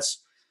 So I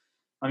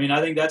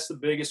think that's the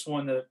biggest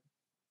one, that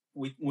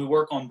we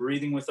work on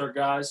breathing with our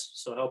guys.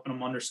 So helping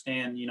them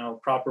understand,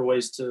 proper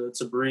ways to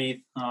breathe,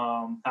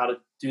 how to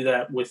do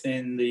that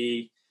within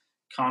the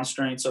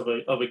constraints of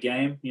a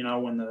game,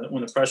 when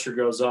the pressure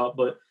goes up.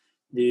 But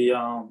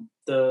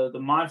the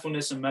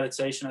mindfulness and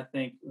meditation, I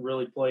think,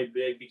 really play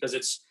big, because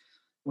it's,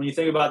 when you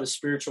think about the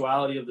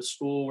spirituality of the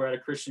school, we're at a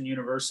Christian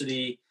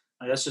university.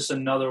 That's just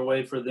another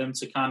way for them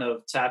to kind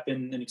of tap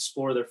in and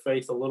explore their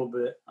faith a little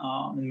bit.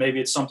 And maybe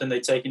it's something they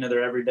take into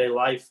their everyday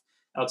life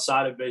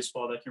outside of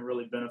baseball that can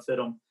really benefit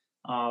them.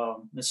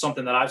 It's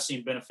something that I've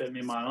seen benefit me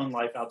in my own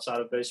life outside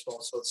of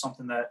baseball. So it's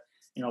something that,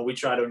 we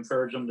try to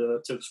encourage them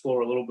to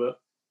explore a little bit.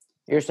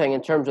 You're saying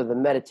in terms of the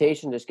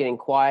meditation, just getting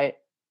quiet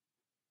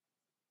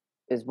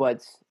is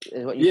what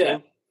you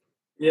think?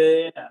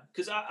 Yeah.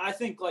 Because I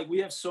think, like, we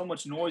have so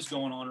much noise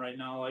going on right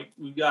now. Like,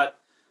 we've got,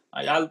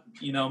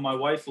 my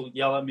wife will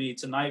yell at me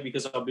tonight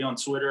because I'll be on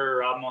Twitter,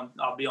 or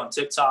I'll be on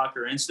TikTok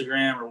or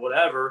Instagram or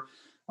whatever.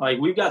 Like,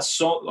 we've got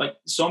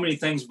so many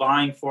things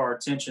vying for our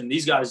attention.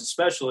 These guys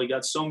especially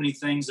got so many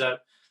things that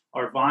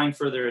are vying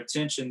for their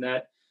attention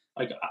that,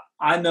 like,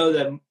 I know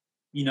that,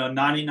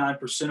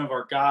 99% of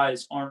our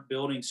guys aren't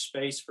building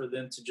space for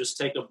them to just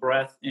take a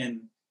breath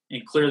and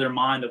clear their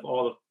mind of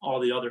all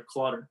the other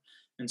clutter.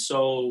 And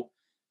so,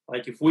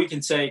 like, if we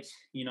can take,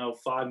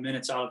 5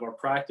 minutes out of our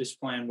practice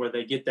plan where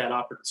they get that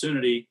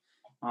opportunity,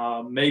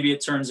 maybe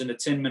it turns into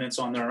 10 minutes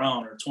on their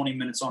own or 20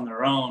 minutes on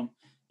their own,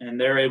 and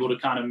they're able to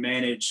kind of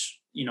manage,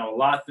 a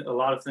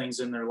lot of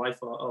things in their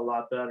life a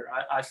lot better.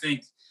 I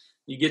think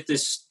you get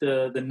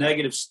the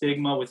negative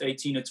stigma with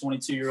 18 to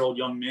 22-year-old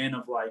young men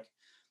of, like,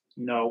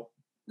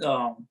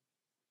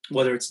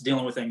 whether it's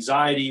dealing with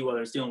anxiety,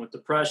 whether it's dealing with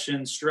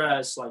depression,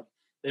 stress, like,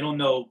 they don't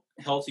know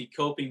healthy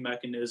coping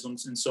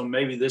mechanisms. And so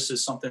maybe this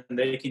is something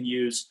they can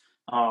use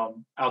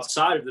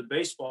outside of the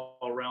baseball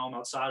realm,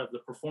 outside of the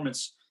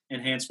performance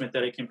enhancement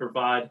that it can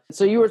provide.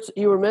 So you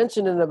were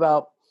mentioning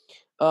about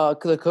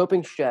the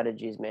coping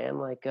strategies, man.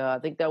 Like, I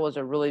think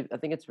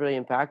it's really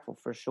impactful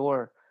for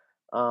sure.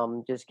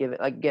 Just give it,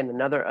 again,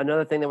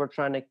 another thing that we're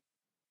trying to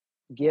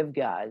give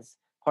guys,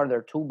 part of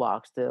their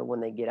toolbox to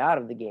when they get out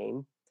of the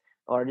game,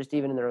 or just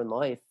even in their own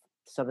life,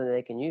 something that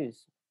they can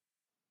use.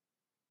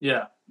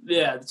 Yeah.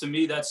 To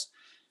me, that's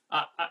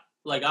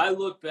I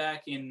look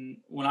back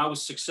when I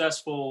was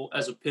successful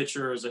as a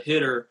pitcher, as a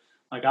hitter,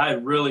 like, I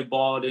really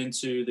bought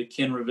into the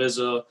Ken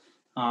Ravizza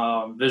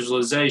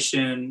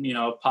visualization,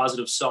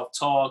 positive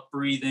self-talk,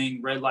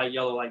 breathing, red light,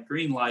 yellow light,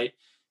 green light.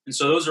 And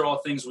so those are all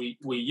things we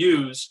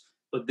use.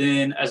 But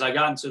then as I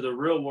got into the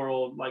real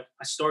world, like,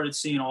 I started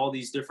seeing all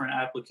these different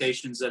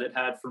applications that it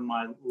had for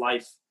my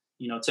life,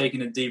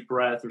 taking a deep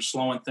breath or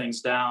slowing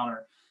things down,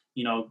 or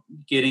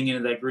getting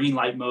into that green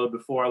light mode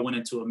before I went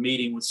into a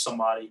meeting with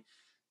somebody.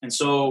 And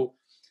so,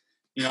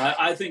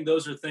 I think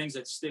those are things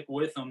that stick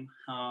with them,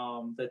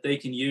 that they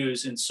can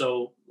use. And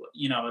so,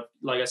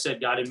 like I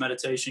said, guided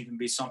meditation can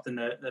be something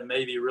that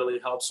maybe really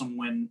helps them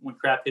when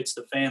crap hits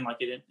the fan, like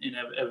it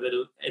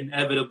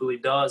inevitably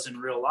does in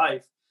real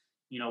life.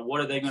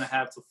 What are they going to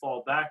have to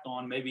fall back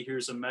on? Maybe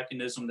here's a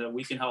mechanism that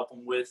we can help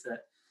them with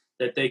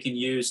that they can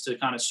use to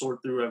kind of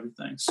sort through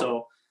everything.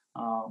 So,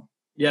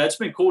 yeah, it's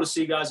been cool to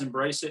see guys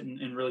embrace it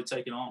and really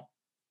take it on.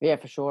 Yeah,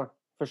 for sure.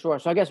 For sure.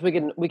 So I guess we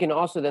can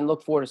also then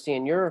look forward to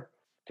seeing your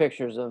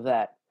pictures of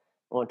that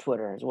on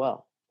Twitter as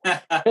well.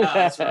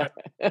 That's right.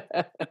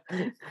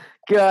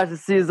 Gosh, it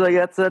seems like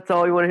that's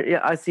all you want to. Yeah,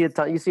 I see a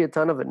ton. You see a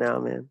ton of it now,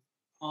 man.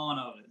 Ton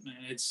of it, man.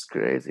 It's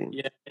crazy.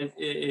 Yeah,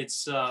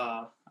 it's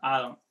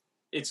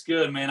it's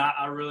good, man.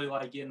 I really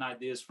like getting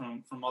ideas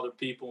from other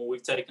people.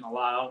 We've taken a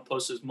lot. I don't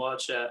post as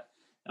much of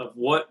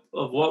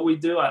what we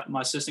do.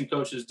 My assistant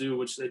coaches do,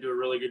 which they do a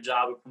really good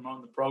job of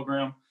promoting the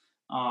program.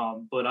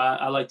 But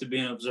I like to be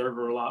an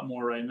observer a lot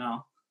more right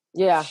now.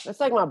 Yeah, it's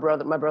like my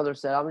brother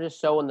said, I'm just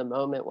so in the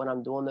moment when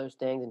I'm doing those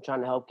things and trying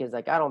to help kids.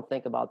 Like, I don't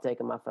think about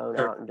taking my phone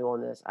out and doing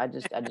this. I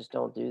just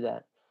don't do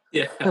that.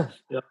 Yeah,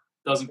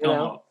 doesn't come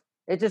up.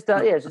 It just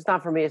yeah, it's just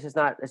not for me. It's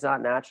not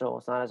natural.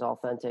 It's not as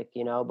authentic,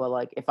 But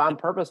like, if I'm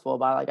purposeful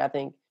about it, like, I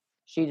think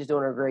she's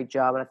doing a great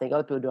job, and I think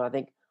other people do. I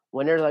think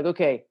when they're like,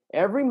 okay,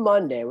 every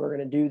Monday we're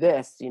gonna do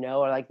this,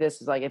 or like this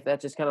is like, if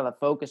that's just kind of the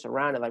focus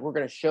around it, like we're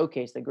gonna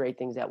showcase the great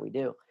things that we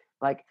do.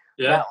 Like,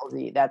 yeah,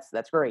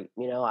 that's great.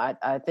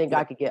 I think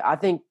I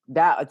think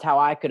that's how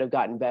I could have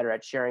gotten better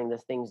at sharing the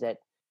things that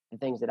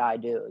I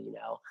do.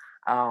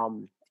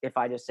 If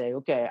I just say,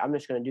 okay, I'm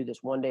just going to do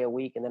this one day a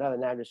week, and then other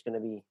than that, I'm just going to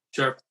be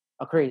sure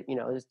a crazy,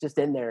 it's just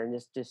in there, and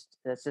that's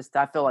just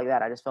I feel like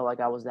that. I just felt like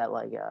I was that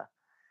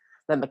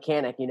that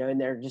mechanic, in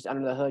there just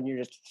under the hood, and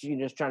you're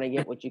just trying to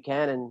get what you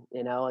can, and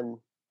and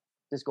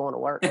just going to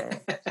work, man.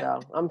 So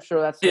I'm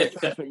sure that's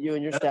what you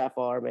and your staff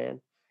are,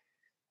 man.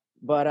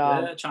 But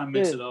try and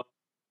mix it up.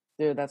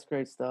 Dude, that's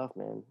great stuff,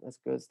 man. That's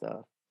good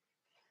stuff.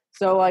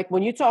 So, like,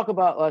 when you talk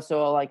about,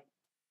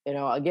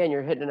 again,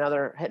 you're hitting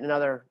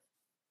another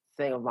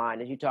thing of mine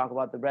as you talk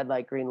about the red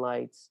light, green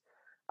lights.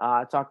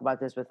 I talk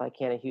about this with like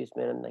Hannah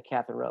Huseman and the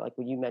Catherine Rowe, like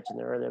when you mentioned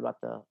there earlier about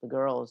the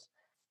girls.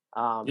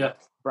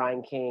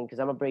 Brian King, because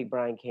I'm a big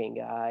Brian King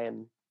guy,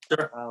 and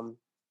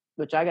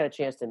which I got a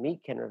chance to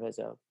meet Ken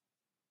Ravizzo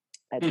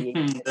at the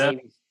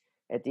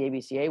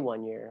ABCA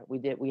one year.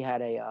 We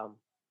had a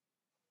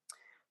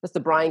that's the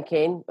Brian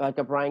Kane,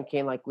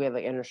 like we have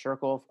an inner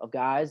circle of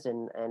guys,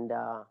 and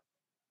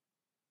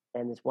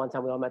this one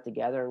time we all met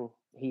together, and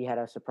he had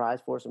a surprise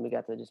for us, and we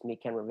got to just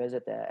meet Ken Ravizzo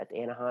at the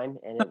Anaheim,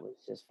 and it was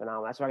just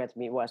phenomenal. That's where I got to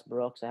meet Wes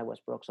Brooks. I had Wes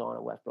Brooks on,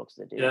 and Wes Brooks is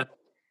a dude. Yeah.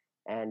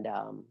 And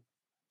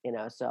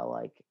so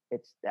like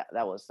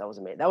that was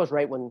amazing. That was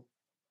right when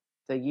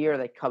the year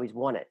that Cubbies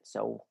won it.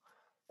 So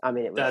I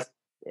mean, it was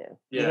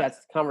We had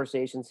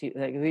conversations. He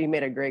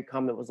made a great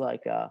comment. It was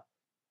like,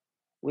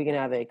 we can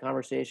have a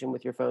conversation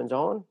with your phones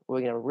on, or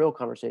we can have a real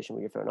conversation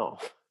with your phone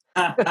off.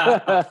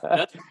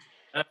 That's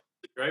a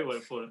great way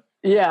to put it.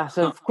 Yeah.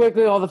 So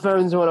quickly, all the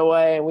phones went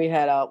away, and we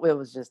had it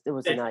was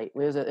a night.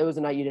 It was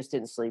a night you just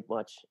didn't sleep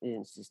much. You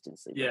just didn't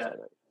sleep much that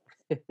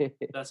night.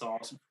 That's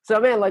awesome. So,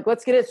 man, like,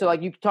 let's get it. So,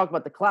 like, you talk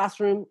about the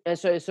classroom, and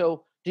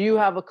so do you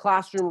have a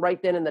classroom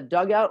right then in the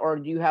dugout, or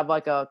do you have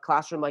like a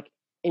classroom like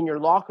in your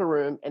locker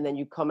room, and then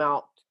you come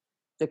out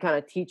to kind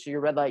of teach your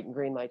red light and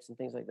green lights and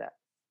things like that?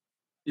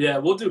 Yeah,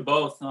 we'll do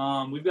both.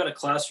 We've got a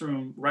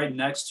classroom right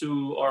next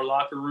to our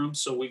locker room.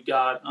 So we've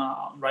got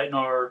right in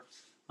our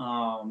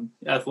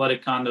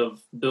athletic kind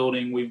of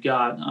building, we've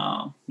got,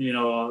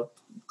 a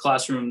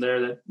classroom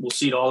there that will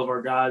seat all of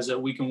our guys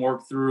that we can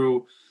work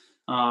through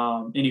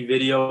any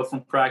video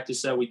from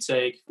practice that we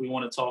take. We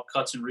want to talk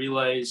cuts and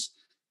relays.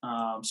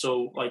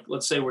 So, like,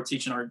 let's say we're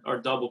teaching our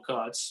double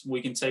cuts.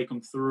 We can take them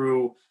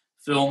through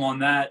film on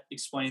that,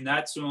 explain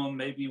that to them.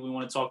 Maybe we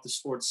want to talk the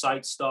sports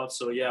psych stuff.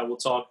 So, yeah, we'll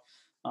talk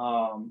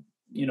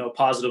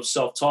positive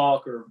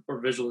self-talk or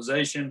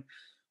visualization.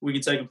 We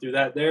can take them through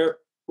that there.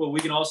 Well, we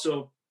can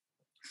also,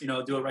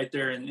 do it right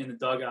there in the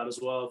dugout as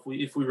well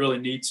if we really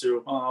need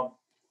to.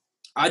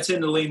 I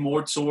tend to lean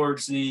more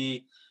towards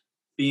being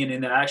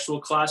in the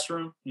actual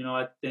classroom.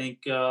 I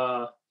think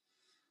I'm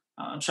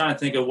trying to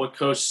think of what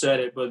coach said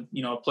it, but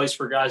a place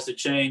for guys to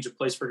change, a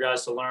place for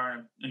guys to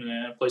learn,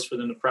 and a place for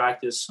them to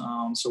practice.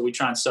 So we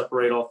try and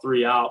separate all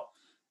three out.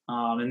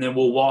 And then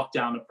we'll walk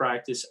down to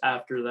practice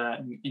after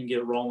that and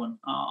get rolling.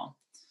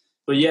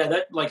 But yeah,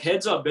 that, like,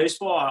 heads up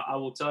baseball, I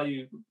will tell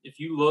you, if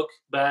you look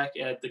back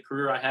at the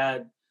career I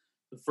had,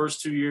 the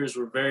first 2 years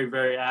were very,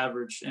 very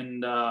average,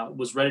 and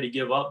was ready to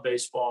give up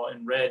baseball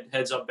and read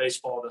heads up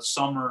baseball the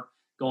summer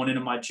going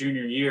into my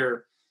junior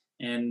year.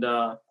 And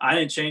I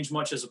didn't change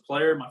much as a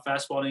player. My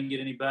fastball didn't get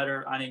any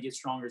better. I didn't get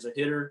stronger as a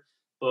hitter,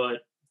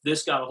 but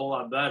this got a whole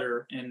lot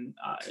better, and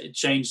it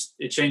changed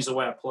the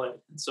way I played.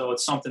 And so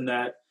it's something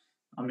that,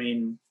 I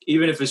mean,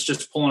 even if it's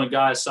just pulling a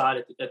guy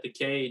aside at the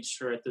cage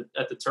or at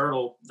the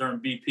turtle during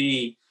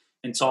BP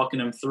and talking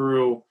him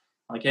through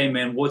like, hey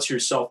man, what's your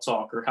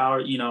self-talk? Or how,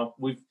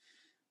 we've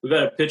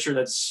had a pitcher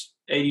that's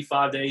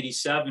 85 to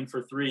 87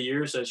 for 3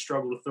 years that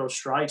struggled to throw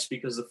strikes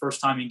because the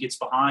first time he gets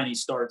behind, he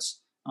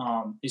starts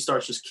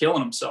just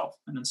killing himself.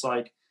 And it's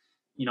like,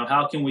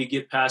 how can we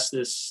get past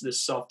this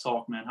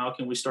self-talk, man? How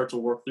can we start to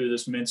work through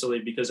this mentally?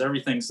 Because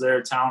everything's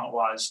there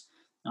talent-wise,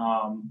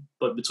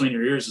 but between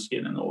your ears is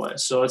getting in the way.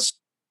 So it's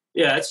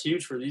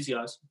huge for these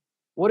guys.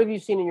 What have you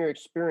seen in your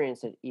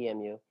experience at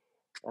EMU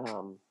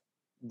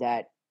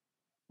that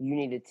you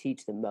need to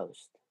teach the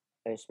most,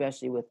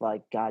 especially with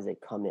like guys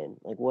that come in?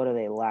 Like, what are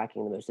they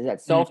lacking the most? Is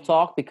that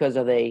self-talk because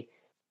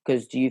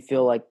do you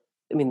feel like,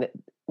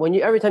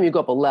 every time you go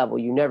up a level,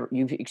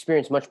 you've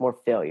experienced much more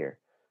failure.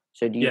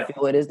 So do you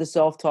feel it is the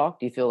self-talk?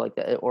 Do you feel like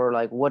that, or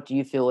like, what do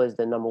you feel is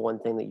the number one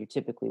thing that you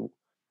typically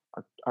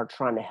are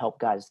trying to help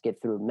guys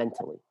get through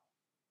mentally?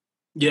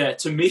 Yeah,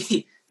 to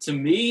me,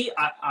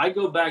 I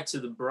go back to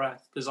the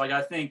breath, because like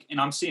I think,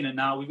 and I'm seeing it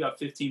now, we've got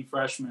 15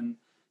 freshmen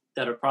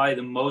that are probably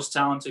the most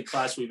talented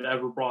class we've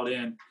ever brought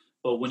in.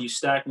 But when you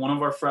stack one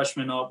of our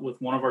freshmen up with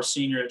one of our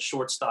senior at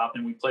shortstop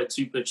and we play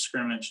 2-pitch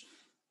scrimmage,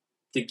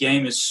 the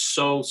game is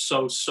so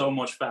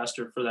much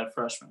faster for that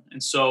freshman.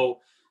 And so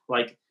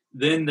like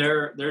then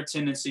their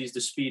tendency is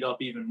to speed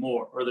up even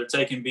more, or they're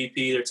taking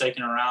BP, they're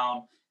taking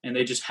around, and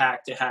they just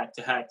hack to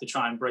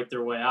try and break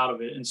their way out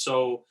of it. And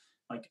so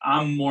like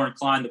I'm more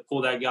inclined to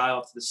pull that guy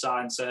off to the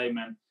side and say, hey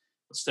man,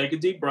 let's take a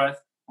deep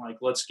breath. Like,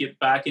 let's get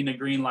back into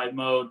green light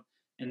mode,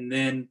 and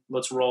then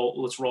let's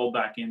roll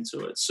back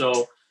into it.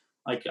 So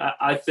like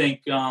I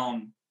think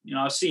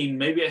I've seen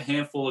maybe a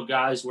handful of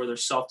guys where their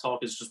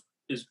self-talk is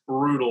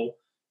brutal,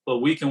 but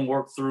we can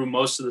work through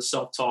most of the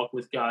self-talk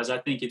with guys. I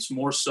think it's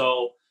more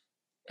so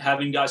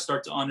having guys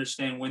start to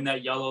understand when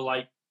that yellow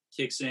light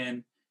kicks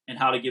in and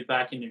how to get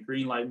back into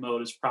green light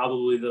mode is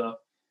probably the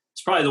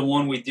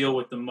one we deal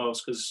with the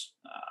most. Because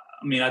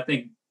I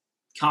think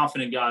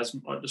confident guys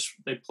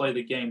they play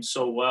the game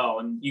so well,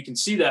 and you can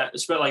see that,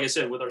 especially like I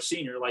said with our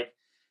senior. Like,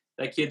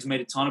 that kid's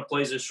made a ton of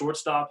plays at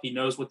shortstop. He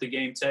knows what the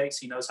game takes.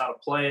 He knows how to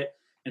play it,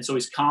 and so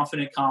he's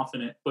confident.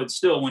 But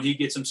still, when he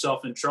gets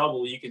himself in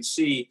trouble, you can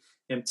see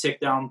him tick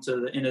down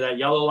into that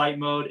yellow light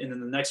mode, and then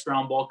the next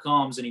ground ball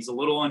comes, and he's a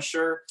little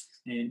unsure,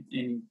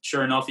 and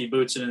sure enough, he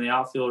boots it in the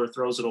outfield or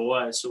throws it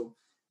away. So,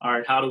 all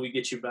right, how do we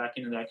get you back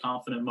into that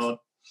confident mode?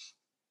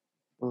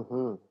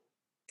 Mm-hmm.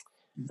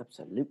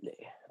 Absolutely.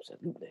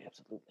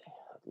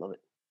 I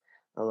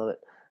love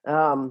it.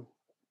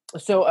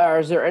 So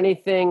is there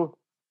anything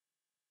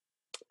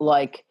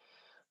like,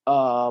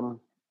 have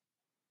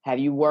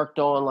you worked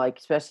on, like,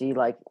 especially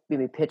like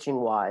maybe pitching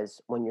wise,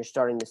 when you're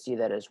starting to see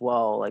that as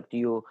well? Like,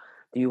 do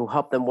you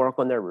help them work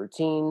on their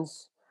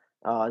routines?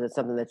 Is it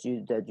something that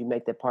you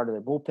make that part of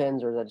their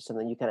bullpens, or is that just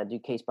something you kind of do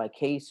case by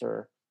case,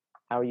 or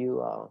how are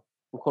you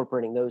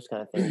incorporating those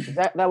kind of things?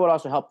 That would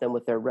also help them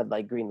with their red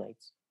light, green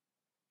lights.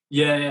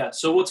 Yeah.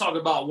 So we'll talk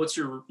about what's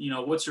your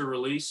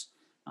release.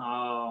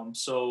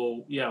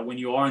 So yeah, when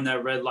you are in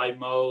that red light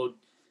mode,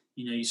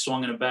 you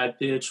swung in a bad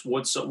pitch.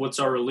 What's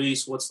our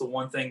release? What's the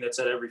one thing that's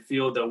at every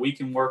field that we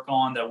can work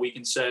on, that we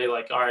can say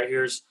like, all right,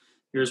 here's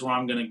where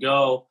I'm going to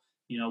go.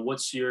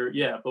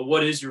 But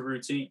what is your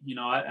routine?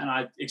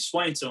 I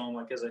explained to him,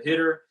 like, as a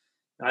hitter,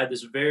 I had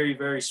this very,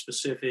 very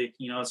specific,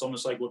 it's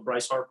almost like what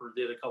Bryce Harper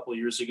did a couple of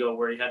years ago,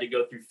 where he had to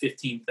go through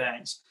 15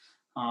 things.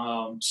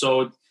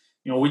 So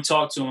we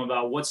talked to him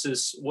about what's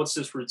this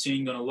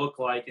routine going to look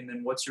like, and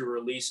then what's your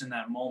release in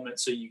that moment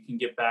so you can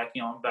get back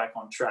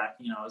on track.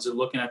 Is it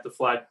looking at the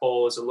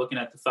flagpole? Is it looking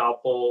at the foul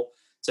pole,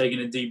 taking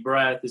a deep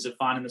breath? Is it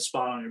finding the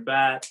spot on your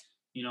bat?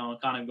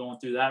 Kind of going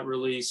through that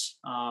release.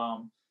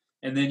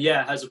 And then,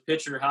 as a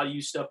pitcher, how do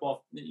you step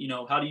off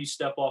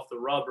the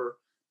rubber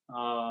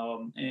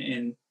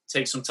and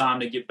take some time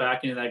to get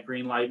back into that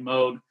green light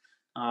mode?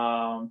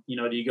 Do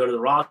you go to the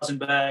rosin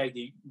bag?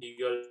 Do you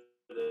go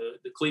to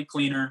the cleat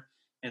cleaner?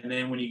 And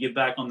then when you get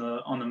back on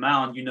the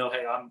mound, hey,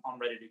 I'm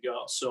ready to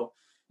go. So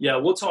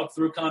we'll talk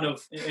through kind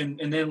of,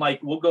 and then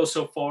like we'll go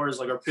so far as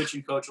like our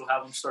pitching coach will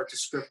have them start to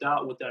script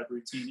out what that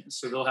routine is.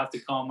 So they'll have to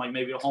come, like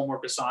maybe a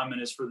homework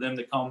assignment is for them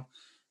to come,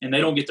 and they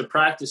don't get to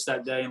practice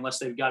that day unless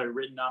they've got it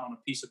written down on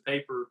a piece of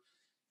paper.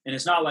 And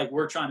it's not like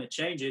we're trying to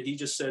change it. He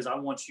just says, I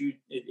want you,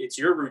 it's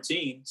your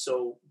routine.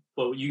 So,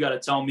 but you got to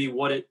tell me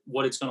what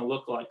it's going to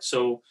look like.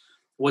 So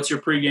what's your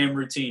pregame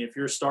routine? If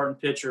you're a starting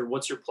pitcher,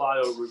 what's your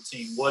plyo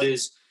routine? What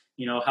is,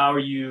 how are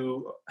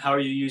you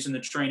using the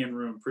training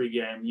room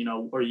pregame?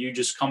 Are you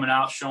just coming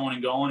out, showing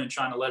and going and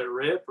trying to let it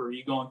rip? Or are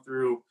you going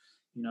through,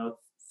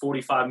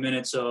 45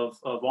 minutes of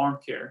arm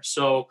care?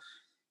 So,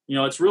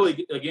 it's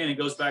really, again, it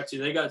goes back to,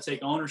 they got to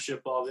take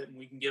ownership of it, and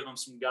we can give them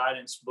some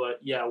guidance. But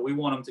we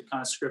want them to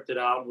kind of script it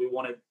out. And we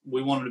want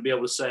them to be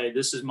able to say,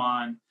 this is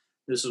mine.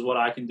 This is what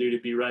I can do to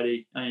be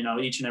ready.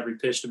 Each and every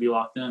pitch to be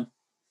locked in.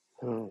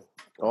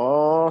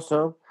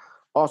 Awesome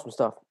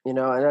stuff. And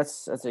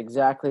that's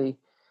exactly,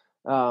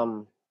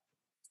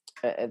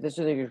 this is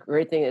a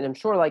great thing. And I'm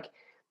sure, like,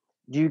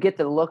 do you get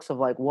the looks of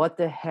like, what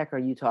the heck are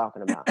you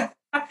talking about?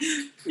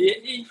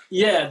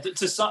 Yeah,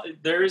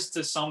 there is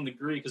to some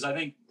degree, because I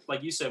think,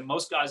 like you said,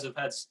 most guys have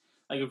had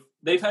like if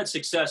they've had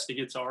success to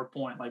get to our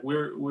point. Like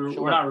we're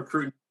Sure. not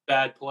recruiting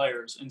bad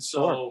players, and so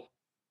Sure.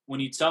 when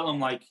you tell them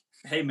like,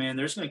 hey man,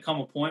 there's going to come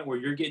a point where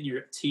you're getting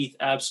your teeth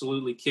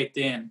absolutely kicked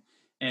in,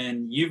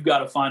 and you've got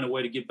to find a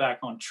way to get back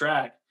on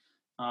track.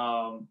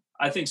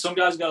 I think some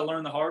guys got to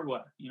learn the hard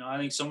way. You know, I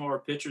think some of our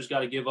pitchers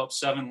got to give up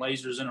 7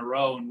 lasers in a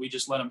row, and we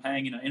just let them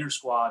hang in an inter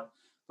squad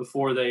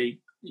before they,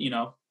 you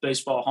know,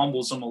 baseball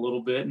humbles them a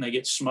little bit and they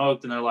get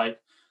smoked, and they're like,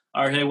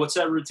 all right, hey, what's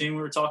that routine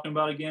we were talking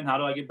about again? How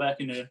do I get back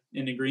into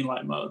green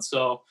light mode?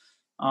 So,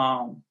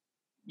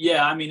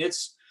 yeah, I mean,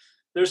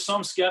 there's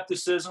some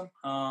skepticism,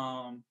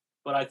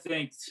 but I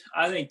think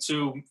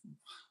too,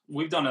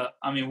 we've got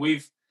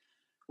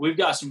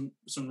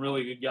some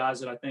really good guys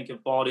that I think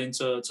have bought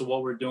into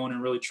what we're doing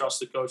and really trust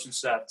the coaching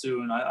staff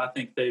too. And I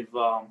think they've,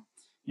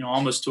 you know,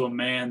 almost to a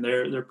man,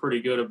 they're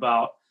pretty good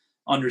about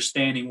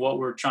understanding what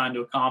we're trying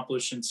to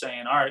accomplish and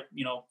saying, all right,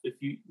 you know,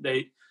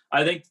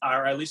 I think,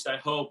 or at least I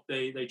hope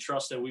they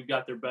trust that we've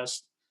got their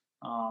best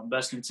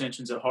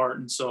intentions at heart.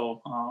 And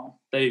so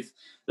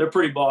they're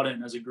pretty bought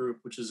in as a group,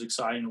 which is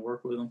exciting to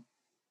work with them.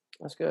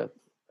 That's good.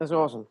 That's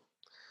awesome.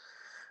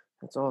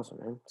 That's awesome,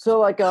 man. So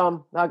like I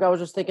was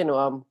just thinking,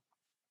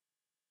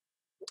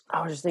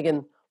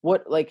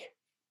 what, like,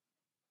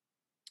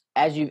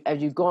 as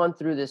you've gone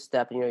through this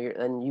step, you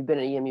know, you've been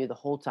at EMU the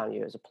whole time.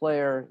 You're as a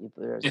player,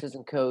 you're an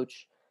assistant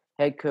coach,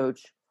 head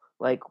coach.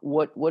 Like,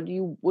 what do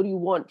you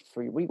want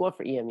for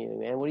EMU,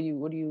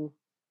 man?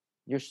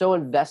 You're so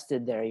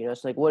invested there, you know.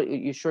 It's like, what,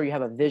 you sure you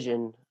have a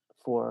vision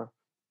for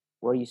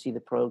where you see the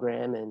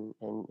program and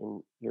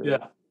your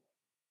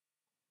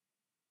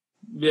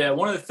Yeah.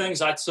 One of the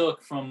things I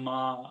took from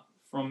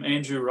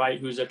Andrew Wright,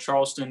 who's at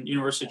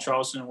University of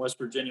Charleston in West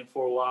Virginia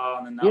for a while,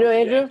 and then now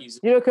Andrew, Yankees.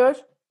 you know Coach.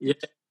 Yeah,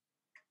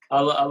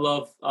 I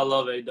love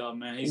A-Dub,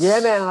 man. He's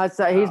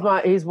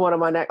one of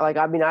my neck. Like,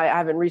 I mean, I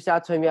haven't reached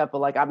out to him yet, but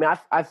like, I mean,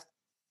 I've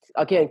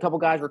again, a couple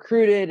guys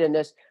recruited, and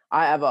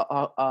I have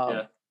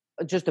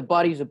just a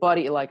buddy who's a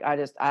buddy. Like,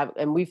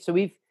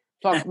 we've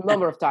talked a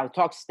number of times,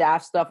 talked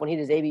staff stuff when he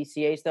does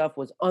ABCA stuff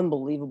was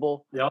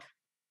unbelievable. Yep.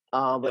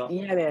 But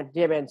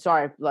yeah, man.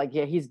 Sorry, like,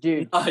 yeah, he's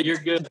dude. You're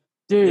good,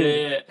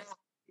 dude.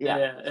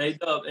 Yeah.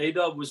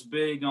 A-Dub was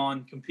big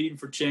on competing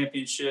for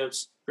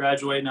championships,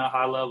 graduating at a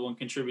high level, and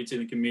contribute to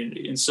the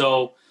community. And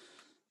so,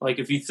 like,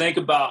 if you think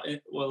about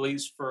it, well, at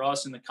least for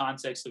us in the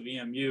context of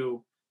EMU,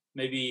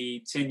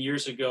 maybe 10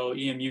 years ago,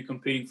 EMU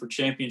competing for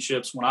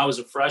championships when I was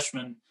a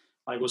freshman,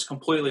 like, was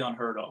completely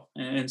unheard of.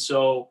 And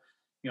so,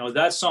 you know,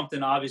 that's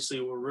something obviously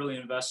we're really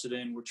invested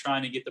in. We're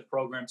trying to get the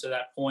program to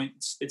that point.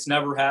 It's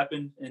never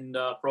happened in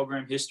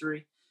program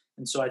history.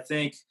 And so I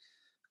think,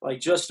 like,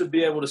 just to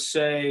be able to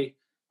say,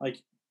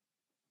 like,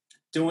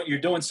 you're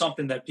doing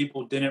something that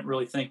people didn't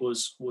really think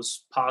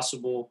was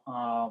possible.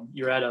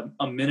 You're at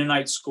a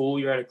Mennonite school,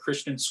 you're at a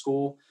Christian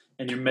school,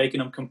 and you're making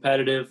them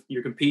competitive.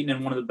 You're competing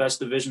in one of the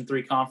best Division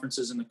III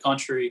conferences in the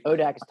country.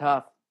 ODAC is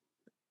tough.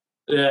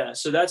 Yeah,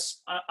 so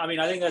I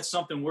think that's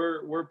something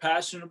we're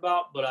passionate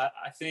about. But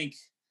I think,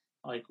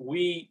 like,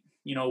 we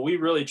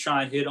really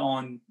try and hit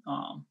on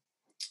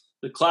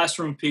the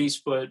classroom piece,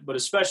 but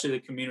especially the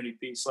community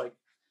piece. Like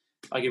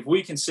if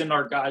we can send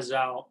our guys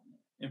out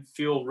and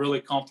feel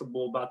really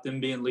comfortable about them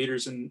being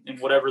leaders in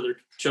whatever their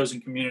chosen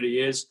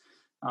community is.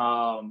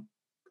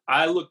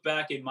 I look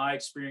back at my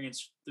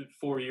experience through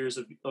 4 years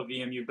of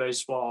EMU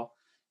baseball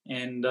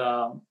and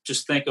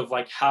just think of,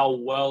 like, how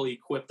well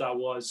equipped I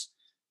was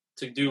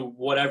to do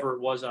whatever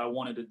it was that I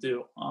wanted to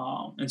do.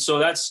 And so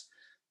that's,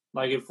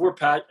 like, if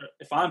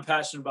I'm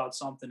passionate about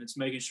something, it's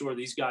making sure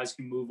these guys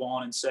can move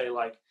on and say,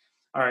 like,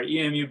 all right,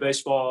 EMU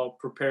baseball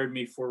prepared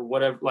me for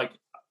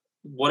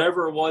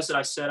whatever it was that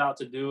I set out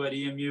to do at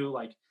EMU.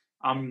 Like,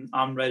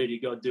 I'm ready to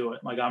go do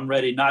it. Like, I'm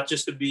ready not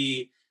just to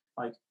be,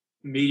 like,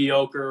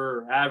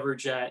 mediocre or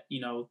average at,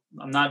 you know,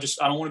 I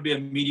don't want to be a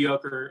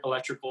mediocre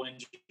electrical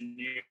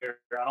engineer.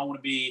 I don't want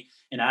to be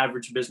an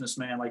average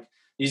businessman. Like,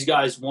 these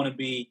guys want to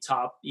be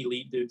top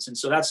elite dudes. And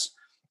so that's,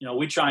 you know,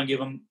 we try and give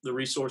them the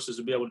resources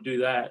to be able to do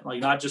that. Like,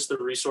 not just the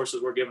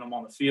resources we're giving them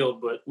on the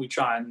field, but we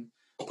try and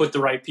put the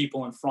right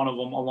people in front of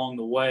them along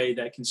the way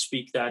that can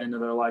speak that into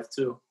their life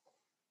too.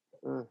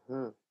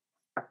 Mm-hmm.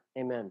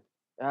 Amen.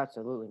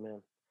 Absolutely,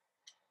 man.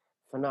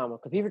 Phenomenal.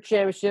 Compete for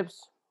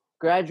championships,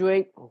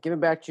 graduate, give it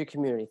back to your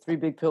community. 3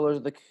 big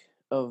pillars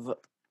of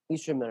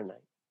Eastern Mennonite.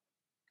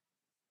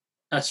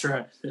 That's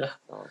right. Yeah.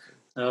 Awesome.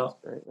 Oh. That's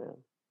great, man.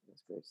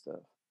 That's great stuff.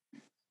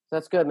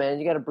 That's good, man.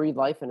 You got to breathe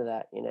life into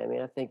that. You know what I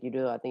mean? I think you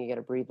do. I think you got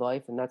to breathe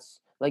life. And that's,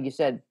 like you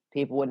said,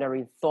 people would never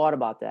even thought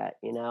about that,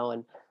 you know,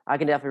 and I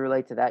can definitely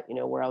relate to that. You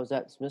know, where I was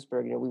at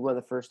Smithsburg, you know, we won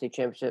the first state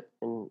championship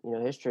in, you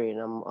know, history. And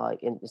I'm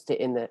like in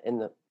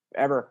the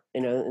ever,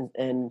 you know,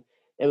 and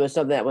it was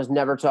something that was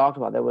never talked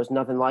about. There was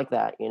nothing like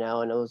that, you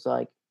know, and it was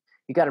like,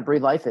 you got to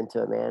breathe life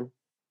into it, man.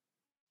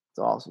 It's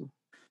awesome.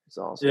 It's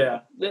awesome. Yeah.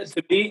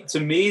 To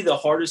me, the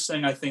hardest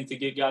thing I think to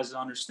get guys to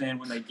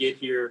understand when they get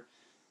here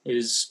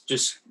is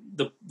just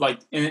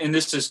and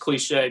this is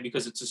cliche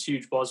because it's this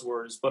huge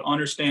buzzword, but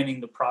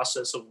understanding the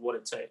process of what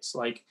it takes.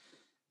 Like,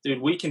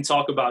 dude, we can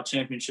talk about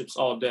championships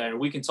all day, or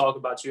we can talk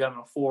about you having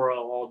a 4-0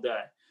 all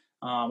day,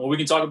 or we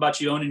can talk about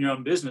you owning your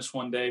own business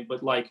one day.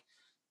 But like,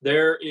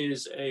 there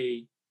is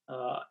a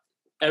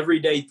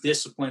everyday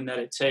discipline that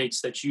it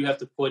takes that you have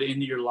to put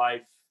into your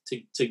life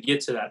to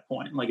get to that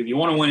point. Like, if you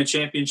want to win a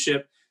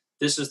championship,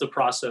 this is the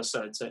process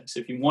that it takes.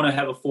 If you want to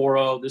have a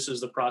 4-0, this is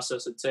the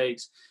process it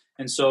takes.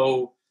 And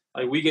so,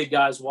 like, we get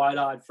guys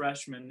wide-eyed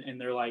freshmen, and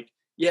they're like,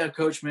 "Yeah,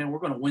 coach, man, we're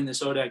going to win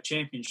this ODAC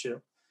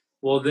championship."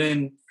 Well,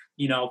 then,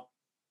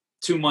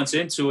 2 months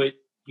into it,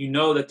 you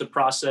know that the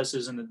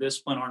processes and the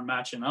discipline aren't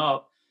matching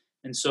up.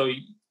 And so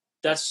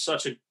that's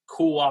such a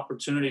cool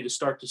opportunity to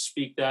start to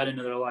speak that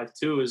into their life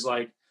too, is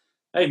like,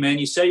 hey man,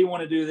 you say you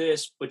want to do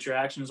this, but your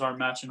actions aren't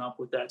matching up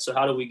with that. So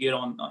how do we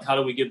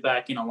get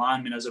back in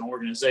alignment as an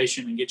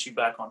organization and get you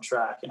back on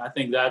track? And I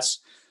think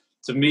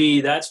to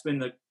me, that's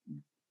been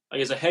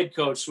as a head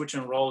coach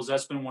switching roles,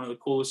 that's been one of the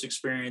coolest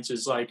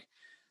experiences.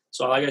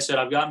 So like I said,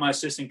 I've got my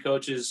assistant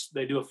coaches.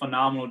 They do a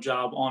phenomenal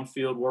job on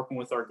field working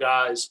with our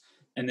guys.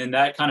 And then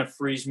that kind of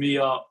frees me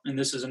up. And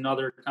this is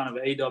another kind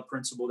of ADUB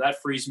principle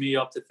that frees me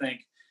up to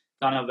think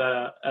kind of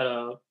at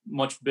a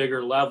much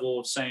bigger level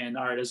of saying,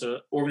 all right, as an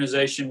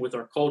organization with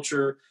our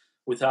culture,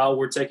 with how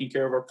we're taking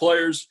care of our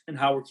players and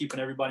how we're keeping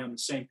everybody on the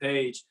same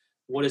page,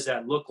 what does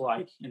that look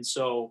like? And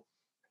so,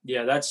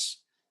 yeah,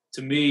 that's,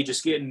 to me,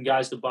 just getting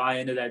guys to buy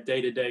into that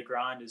day-to-day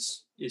grind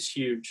is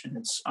huge. And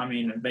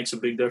it makes a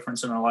big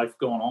difference in their life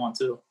going on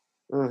too.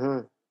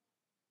 Mm-hmm.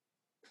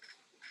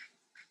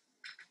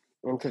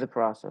 Into the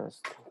process.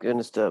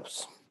 Goodness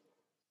steps.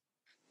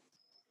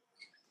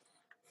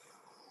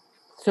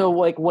 So,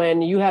 like,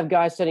 when you have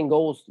guys setting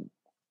goals,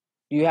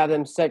 do you have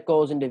them set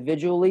goals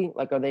individually?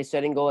 Like, are they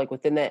setting goal like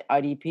within that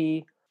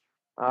IDP?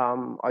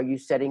 Are you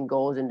setting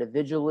goals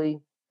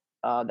individually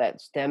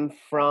that stem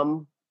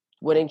from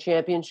winning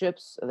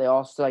championships? Are they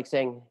also like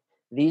saying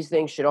these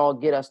things should all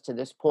get us to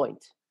this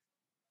point?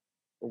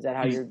 Is that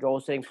how your goal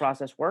setting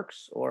process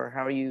works, or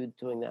how are you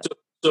doing that?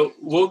 So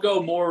we'll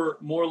go more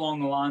along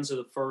the lines of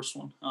the first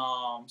one.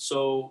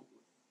 So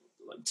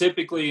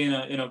typically in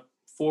a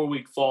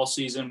 4-week fall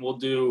season, we'll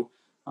do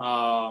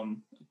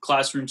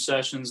classroom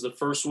sessions. The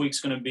first week's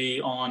going to be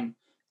on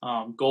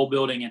goal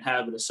building and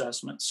habit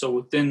assessment. So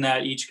within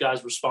that, each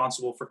guy's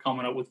responsible for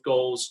coming up with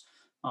goals,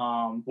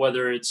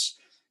 whether it's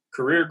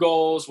career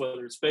goals,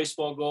 whether it's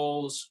baseball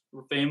goals,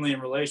 family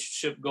and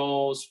relationship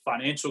goals,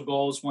 financial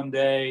goals one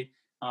day,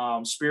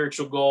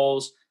 spiritual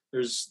goals.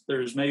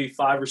 There's maybe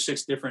 5 or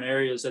 6 different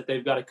areas that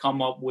they've got to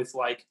come up with,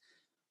 like,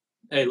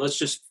 hey, let's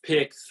just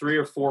pick 3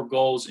 or 4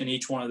 goals in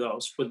each one of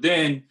those. But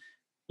then,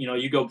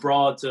 you go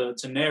broad to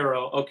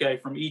narrow. Okay,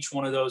 from each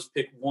one of those,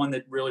 pick one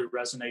that really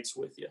resonates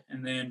with you.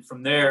 And then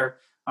from there,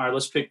 all right,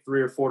 let's pick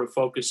 3 or 4 to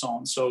focus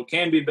on. So it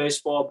can be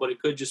baseball, but it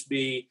could just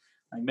be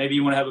like, maybe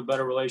you want to have a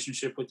better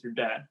relationship with your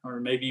dad, or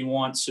maybe you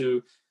want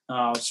to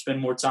spend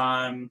more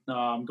time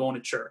going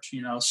to church,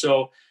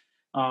 So,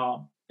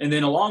 and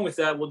then along with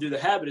that, we'll do the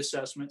habit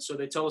assessment. So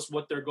they tell us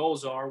what their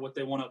goals are, what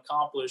they want to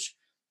accomplish.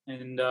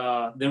 And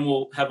then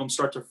we'll have them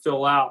start to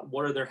fill out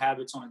what are their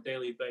habits on a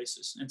daily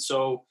basis. And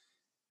so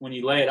when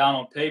you lay it out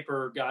on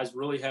paper, guys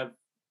really have,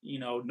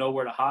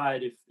 nowhere to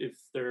hide. If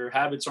their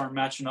habits aren't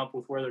matching up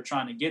with where they're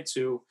trying to get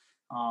to,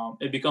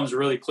 it becomes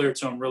really clear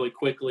to them really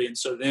quickly. And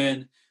so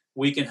then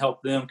we can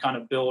help them kind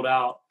of build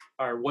out,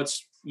 all right,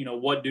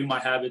 what do my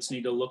habits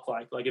need to look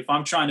like? Like, if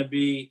I'm trying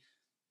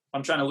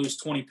to lose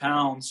 20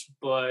 pounds,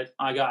 but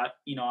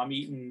I'm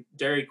eating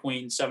Dairy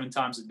Queen 7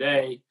 times a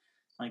day,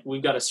 like,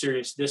 we've got a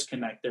serious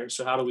disconnect there.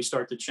 So how do we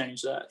start to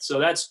change that?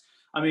 So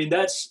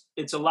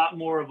it's a lot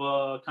more of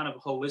a kind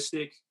of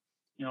holistic,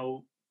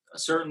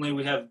 certainly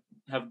we have,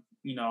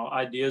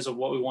 ideas of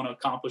what we want to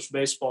accomplish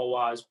baseball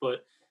wise,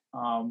 but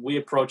we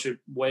approach it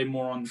way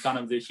more on kind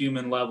of the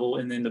human level.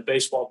 And then the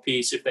baseball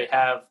piece, if they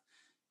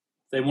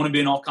want to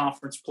be an all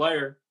conference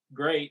player,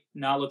 great.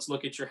 Now let's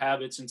look at your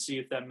habits and see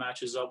if that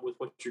matches up with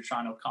what you're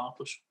trying to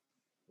accomplish.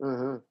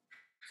 Mm-hmm.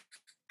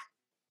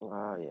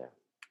 Yeah.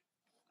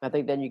 I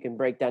think then you can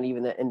break down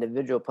even the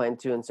individual plan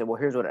too and say, well,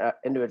 here's what an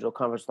individual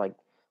conference, like,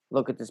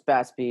 look at this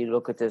bat speed,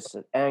 look at this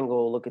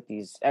angle, look at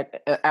these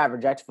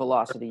average X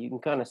velocity. You can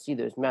kind of see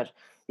those match.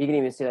 You can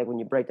even see, like, when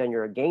you break down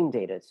your game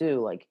data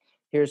too, like,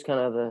 here's kind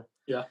of the,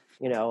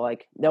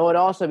 like, that would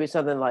also be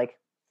something like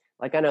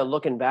I know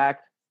looking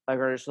back, like,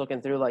 or just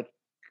looking through, like,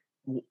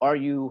 are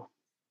you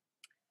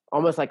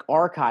almost like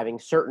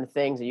archiving certain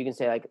things that you can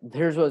say, like,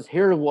 here's what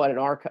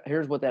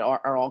that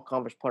our all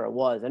conference player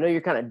was. I know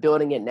you're kind of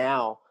building it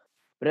now,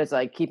 but it's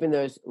like keeping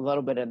those a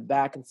little bit in the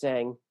back and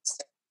saying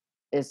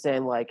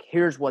like,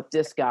 here's what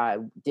this guy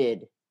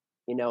did,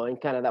 and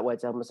kind of that way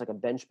it's almost like a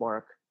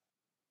benchmark.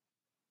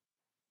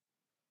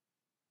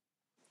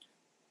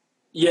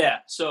 Yeah.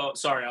 So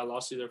sorry, I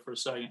lost you there for a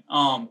second.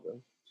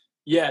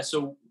 Yeah.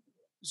 So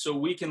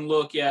we can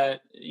look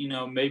at,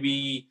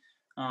 maybe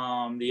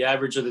the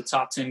average of the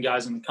top 10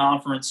 guys in the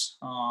conference,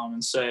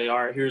 and say,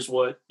 all right, here's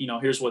what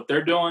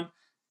they're doing.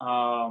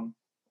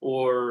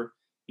 Or,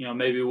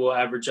 maybe we'll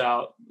average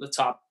out the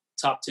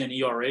top 10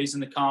 ERAs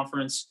in the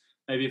conference.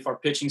 maybe if our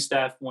pitching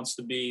staff wants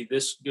to be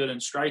this good in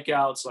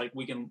strikeouts, like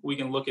we can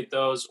look at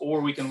those, or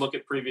we can look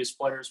at previous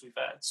players we've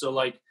had. So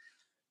like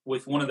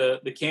with one of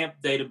the camp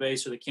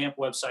database or the camp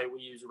website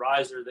we use,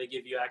 Riser, they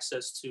give you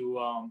access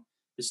to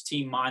this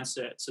team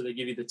mindset. So they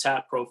give you the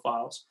TAP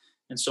profiles.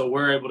 And so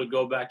we're able to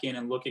go back in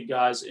and look at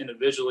guys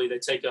individually. They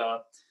take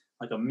a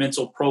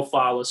mental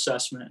profile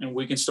assessment, and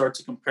we can start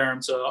to compare them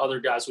to other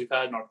guys we've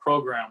had in our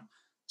program.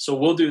 So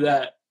we'll do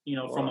that,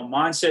 from a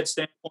mindset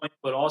standpoint,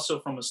 but also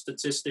from a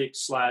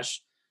statistics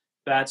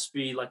 / bat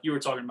speed, like you were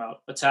talking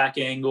about, attack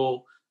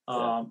angle,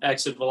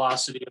 exit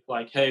velocity of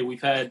like, hey,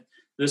 we've had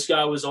this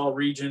guy was all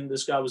region,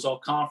 this guy was all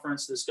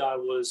conference, this guy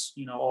was,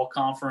 all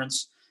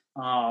conference.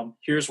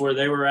 Here's where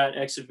they were at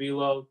exit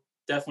velo.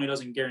 Definitely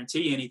doesn't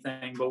guarantee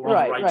anything, but we're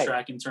on the right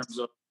track in terms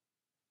of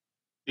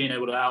being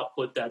able to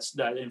output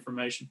that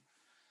information.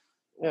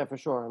 Yeah, for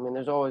sure. I mean,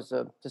 there's always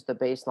just a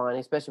baseline,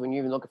 especially when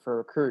you're even looking for a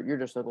recruit. You're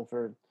just looking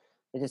for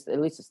just at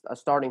least a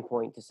starting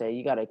point to say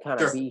you got to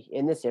kind of be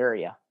in this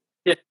area.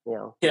 Yeah.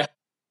 Yeah.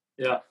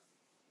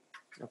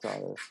 That's all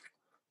it is.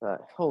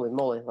 But holy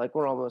moly, like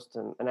we're almost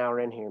an hour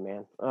in here,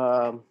 man.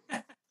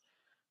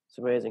 It's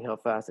amazing how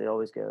fast it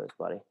always goes,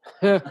 buddy.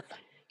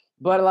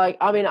 But like,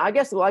 I mean, I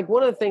guess like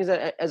one of the things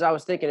that, as I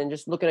was thinking and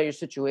just looking at your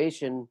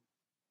situation,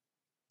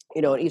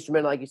 in Eastern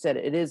Mennonite, like you said,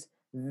 it is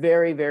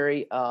very,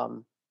 very,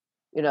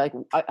 like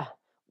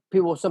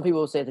some people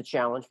will say it's a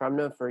challenge. But I'm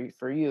known for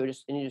you,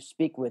 just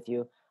speaking with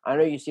you, I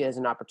know you see it as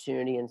an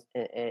opportunity and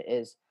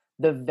is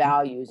the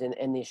values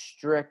and the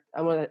strict.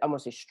 I'm gonna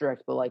say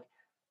strict, but like,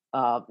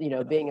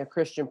 being a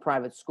Christian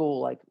private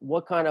school, like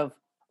what kind of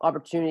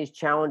opportunities,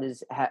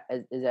 challenges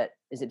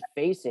is it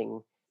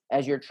facing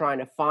as you're trying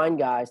to find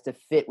guys to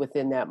fit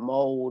within that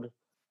mold,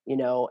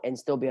 and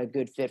still be a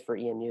good fit for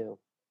EMU?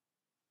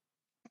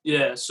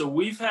 Yeah, so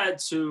we've had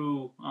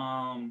to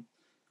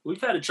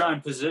try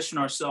and position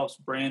ourselves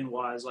brand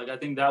wise. Like I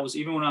think that was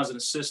even when I was an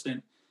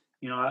assistant,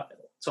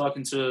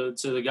 talking to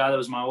the guy that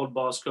was my old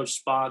boss, Coach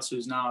Spots,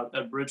 who's now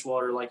at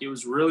Bridgewater. Like it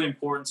was really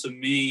important to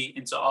me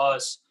and to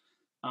us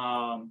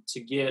to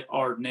get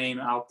our name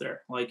out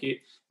there.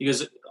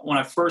 Because when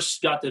I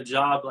first got the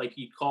job, like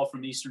you call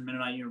from Eastern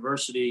Mennonite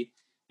University,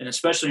 and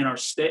especially in our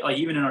state, like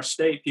even in our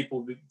state,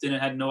 people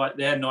had no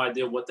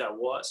idea what that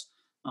was.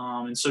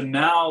 And so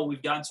now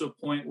we've gotten to a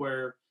point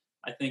where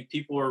I think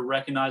people are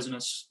recognizing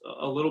us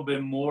a little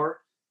bit more.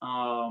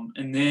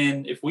 And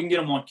then if we can get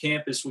them on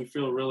campus, we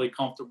feel really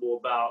comfortable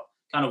about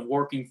kind of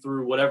working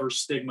through whatever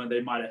stigma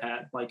they might have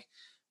had. Like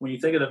when you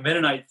think of the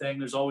Mennonite thing,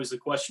 there's always the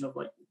question of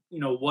like,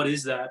 what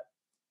is that?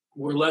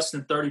 We're less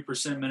than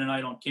 30%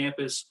 Mennonite on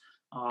campus.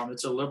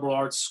 It's a liberal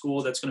arts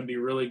school that's going to be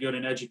really good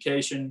in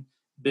education,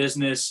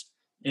 business,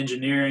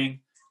 engineering,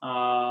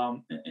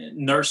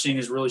 nursing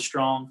is really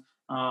strong.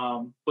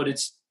 But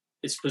it's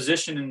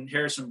positioned in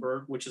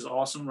Harrisonburg, which is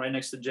awesome, right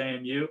next to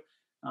JMU.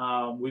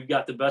 We've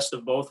got the best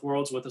of both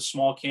worlds with a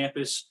small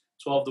campus,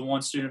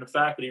 12-to-1 student to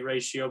faculty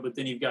ratio, but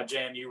then you've got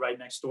JMU right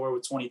next door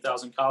with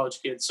 20,000 college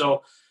kids.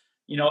 So,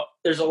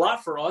 there's a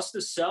lot for us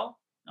to sell.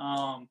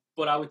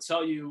 But I would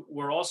tell you,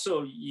 we're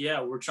also,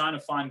 we're trying to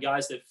find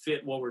guys that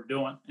fit what we're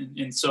doing.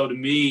 And so to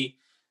me,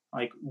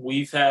 like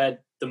we've had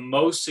the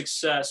most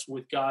success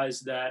with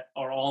guys that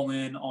are all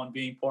in on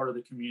being part of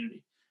the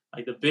community.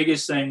 Like the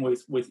biggest thing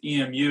with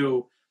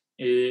EMU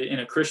in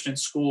a Christian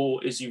school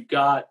is you've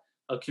got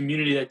a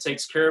community that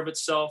takes care of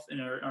itself and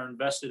are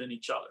invested in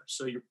each other.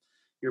 So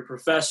your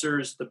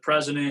professors, the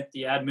president,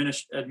 the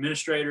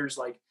administrators,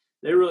 like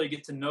they really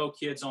get to know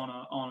kids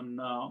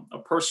on a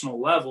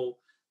personal level.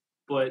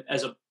 But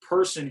as a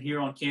person here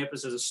on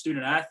campus, as a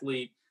student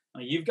athlete,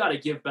 you've got to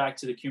give back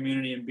to the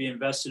community and be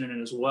invested in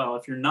it as well.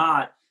 If you're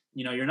not,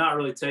 you're not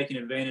really taking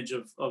advantage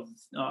of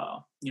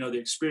the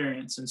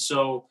experience. And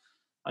so,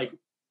 like,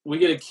 we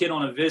get a kid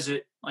on a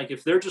visit, like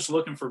if they're just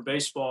looking for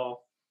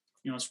baseball,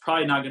 it's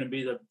probably not going to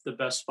be the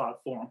best spot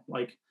for them.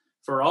 Like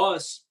for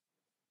us,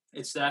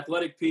 it's the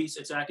athletic piece,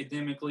 it's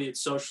academically,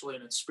 it's socially,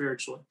 and it's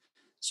spiritually.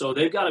 So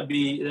they've got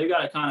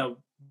to kind of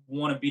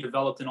want to be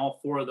developed in all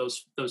four of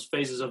those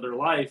phases of their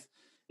life,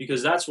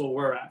 because that's what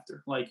we're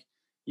after. Like,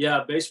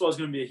 baseball is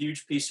going to be a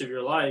huge piece of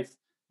your life.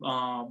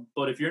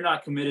 But if you're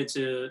not committed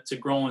to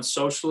growing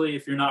socially,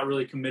 if you're not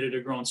really committed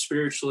to growing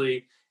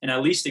spiritually and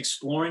at least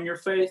exploring your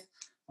faith,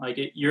 like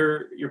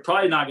you're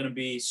probably not going to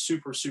be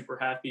super, super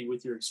happy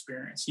with your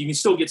experience. You can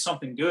still get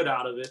something good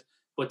out of it,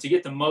 but to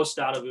get the most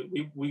out of it,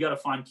 we got to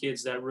find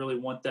kids that really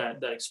want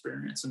that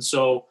experience. And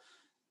so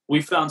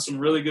we found some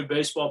really good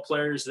baseball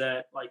players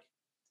that, like,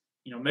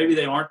 maybe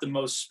they aren't the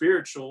most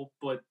spiritual,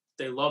 but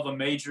they love a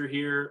major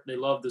here. They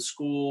love the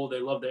school. They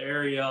love the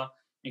area,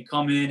 and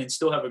come in and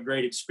still have a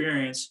great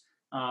experience.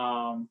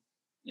 And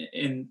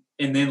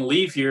then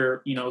leave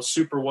here,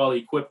 super well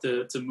equipped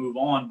to move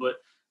on. But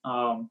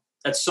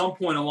at some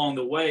point along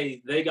the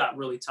way, they got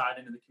really tied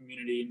into the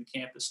community and the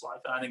campus life.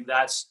 And I think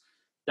that's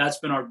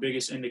been our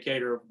biggest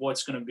indicator of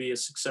what's going to be a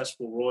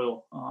successful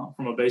Royal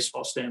from a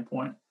baseball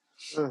standpoint.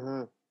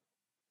 Mm-hmm.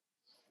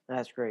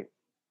 That's great.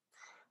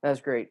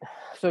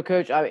 So,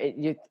 Coach,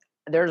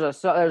 there's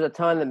a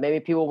ton that maybe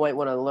people might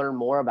want to learn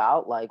more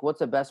about. Like, what's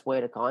the best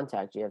way to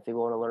contact you if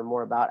people want to learn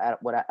more about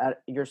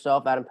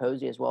yourself, Adam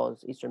Posey, as well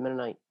as Eastern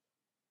Mennonite?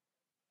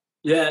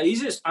 Yeah,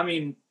 easiest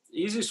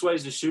way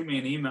is to shoot me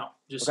an email.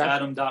 Just Okay.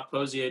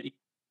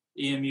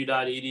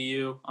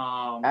 adam.posey@emu.edu.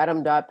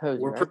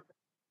 Adam.Posey, We're right?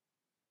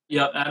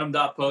 Yep,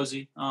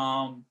 adam.posey.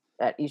 At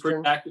Pretty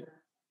Eastern, active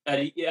at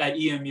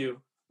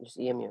EMU. just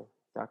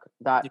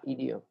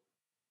EMU.edu.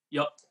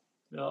 Yep,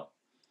 yep.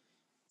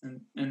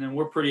 And then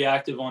we're pretty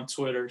active on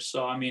Twitter.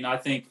 So I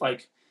think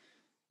like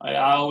I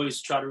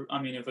always try to.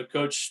 If a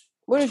coach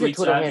What is your tweets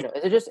Twitter at me, handle?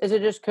 Is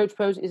it just Coach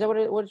Posey? Is that what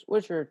it?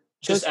 What's your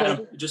Coach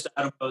Posey? Just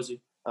Adam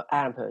Posey.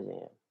 Adam Posey.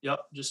 Yeah.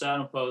 Yep, just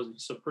Adam Posey.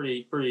 So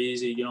pretty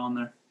easy to get on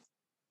there.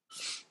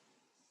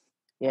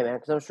 Yeah, man.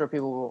 Because I'm sure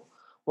people will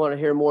want to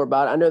hear more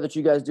about it. I know that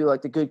you guys do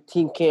like the good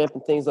team camp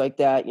and things like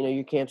that. You know,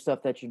 your camp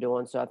stuff that you're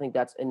doing. So I think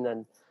it's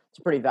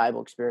a pretty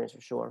valuable experience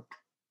for sure.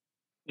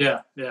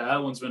 Yeah,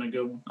 that one's been a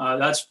good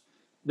one.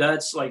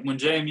 That's like when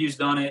JMU's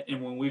done it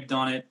and when we've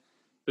done it,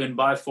 been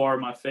by far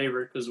my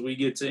favorite because we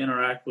get to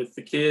interact with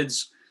the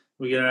kids,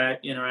 we get to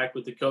interact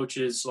with the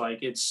coaches.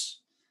 Like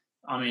it's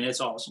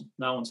awesome.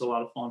 That one's a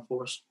lot of fun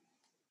for us.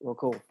 Well,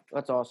 cool.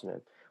 That's awesome,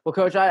 man. Well,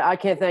 Coach, I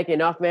can't thank you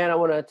enough, man. I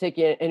want to take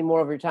you any more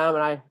of your time,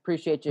 and I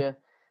appreciate you,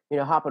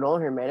 hopping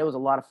on here, man. It was a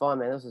lot of fun,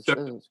 man. This is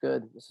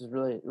good. This is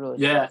really, really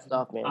Yeah, good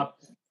stuff, man.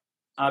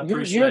 I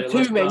appreciate it.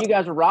 Year 2, man. You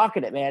guys are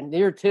rocking it, man.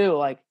 Year 2,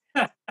 like,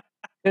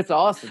 it's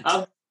awesome.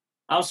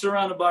 I'm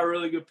surrounded by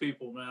really good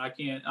people,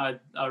 man.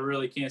 I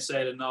really can't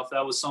say it enough.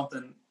 That was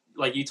something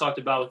like you talked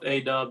about with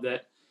A-Dub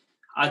that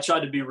I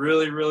tried to be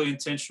really, really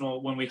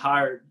intentional when we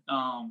hired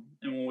and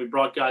when we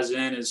brought guys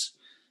in is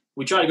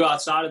we tried to go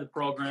outside of the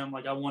program.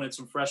 Like I wanted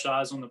some fresh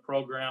eyes on the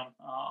program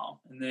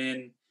and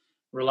then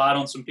relied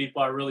on some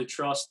people I really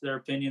trust their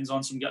opinions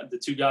on the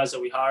 2 guys that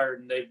we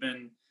hired, and they've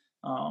been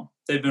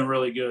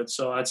really good.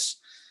 So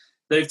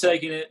they've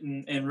taken it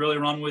and really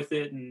run with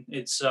it, and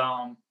it's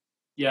I'm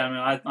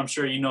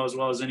sure you know as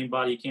well as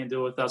anybody, you can't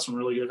do it without some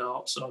really good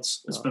help. So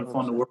it's been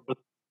fun to work with.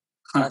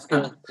 That's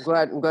good.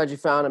 I'm glad you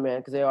found them, man,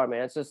 because they are,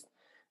 man. It's just,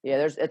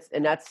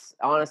 and that's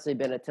honestly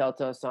been a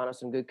telltale sign of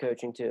some good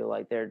coaching too.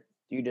 Like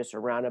you're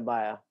surrounded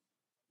by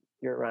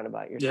surrounded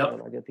by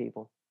good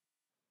people.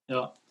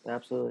 Yeah,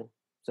 absolutely.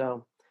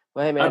 So,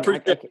 well, hey, man, I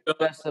appreciate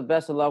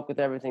best of luck with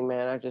everything,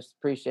 man. I just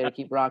appreciate it.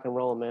 Keep rock and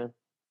rolling, man.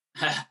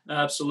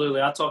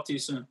 Absolutely. I'll talk to you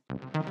soon.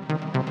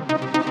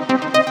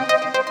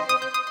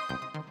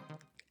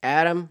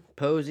 Adam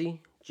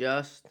Posey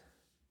just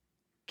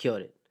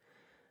killed it.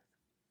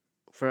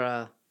 For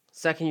a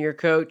second-year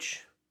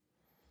coach,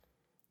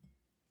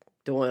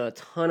 doing a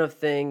ton of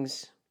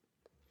things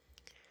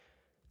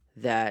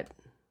that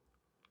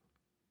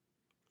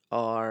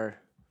are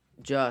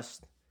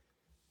just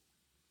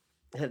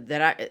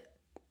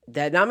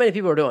that not many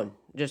people are doing.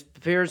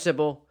 Just pure and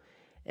simple,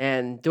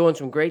 and doing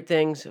some great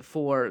things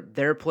for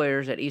their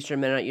players at Eastern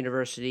Mennonite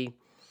University,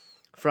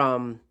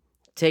 from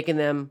taking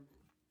them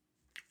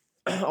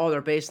all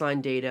their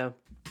baseline data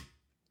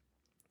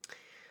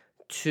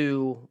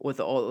to with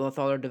all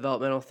their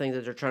developmental things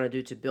that they're trying to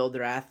do to build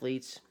their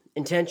athletes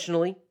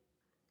intentionally,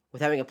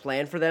 with having a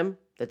plan for them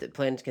that the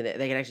plans they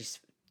can actually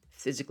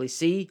physically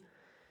see.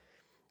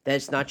 That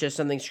it's not just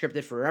something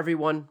scripted for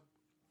everyone,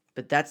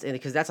 but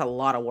because that's a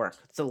lot of work.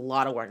 It's a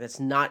lot of work. That's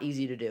not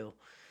easy to do.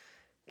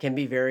 It can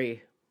be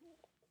very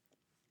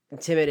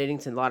intimidating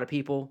to a lot of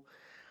people,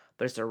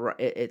 but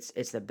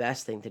it's the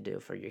best thing to do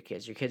for your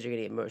kids. Your kids are going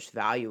to get most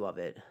value of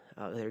it.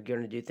 They're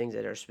going to do things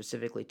that are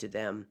specifically to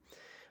them.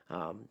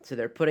 So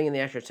they're putting in the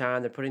extra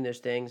time. They're putting those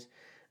things.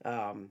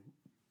 You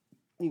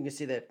can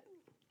see that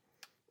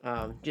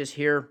just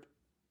here.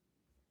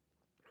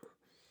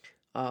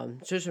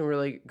 So some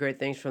really great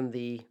things from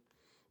the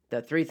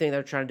 3 things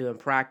they're trying to do in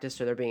practice.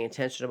 So they're being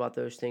intentional about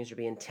those things. They're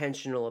being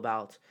intentional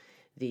about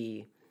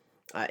the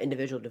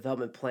individual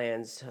development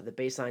plans, the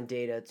baseline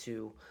data,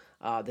 to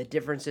the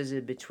differences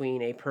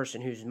between a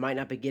person who might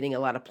not be getting a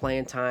lot of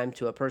playing time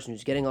to a person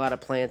who's getting a lot of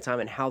playing time,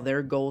 and how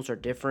their goals are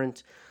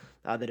different.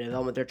 The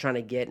development they're trying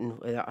to get,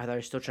 and how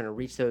they're still trying to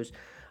reach those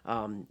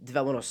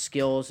developmental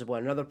skills.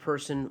 What another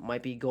person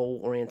might be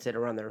goal-oriented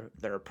around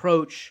their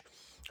approach,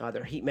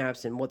 their heat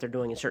maps, and what they're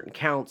doing in certain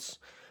counts,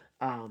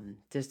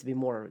 just to be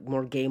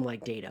more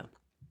game-like data.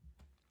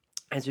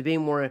 And so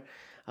being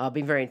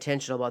very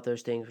intentional about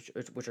those things,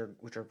 which are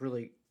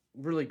really,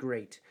 really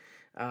great.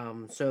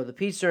 So the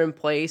pieces are in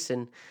place,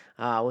 and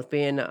with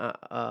being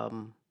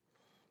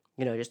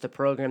just a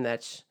program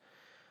that's,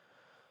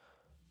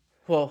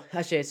 well,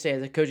 actually, I'd say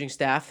the coaching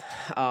staff,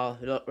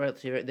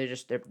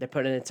 they're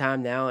putting in the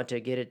time now to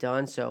get it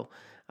done. So,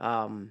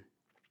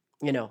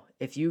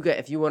 if you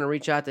want to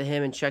reach out to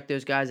him and check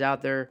those guys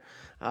out there,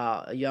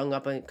 a young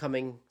up and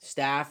coming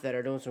staff that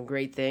are doing some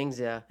great things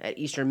at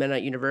Eastern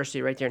Mennonite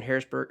University right there in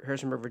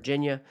Harrisonburg,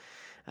 Virginia.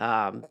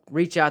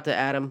 Reach out to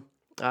Adam,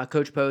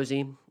 Coach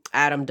Posey,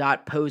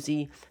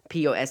 Adam.Posey,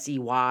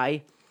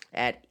 Posey,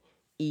 at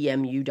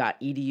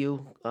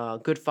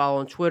emu.edu. Good follow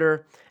on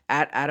Twitter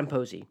at Adam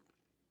Posey.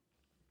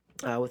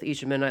 with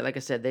Eastern Midnight. Like I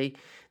said,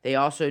 they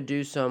also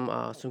do some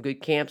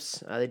good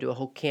camps. They do a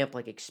whole camp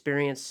like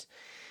experience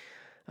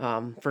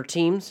for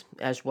teams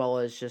as well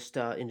as just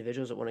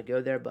individuals that want to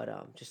go there.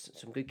 But just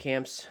some good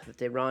camps that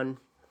they run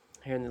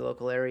here in the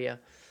local area.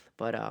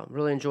 But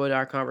really enjoyed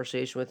our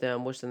conversation with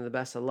them. Wish them the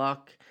best of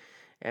luck.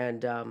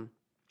 And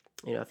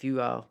if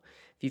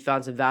you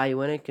found some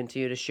value in it,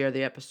 continue to share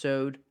the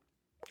episode.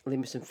 Leave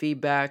me some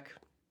feedback.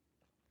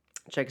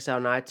 Check us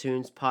out on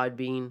iTunes,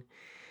 Podbean,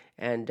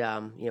 and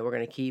we're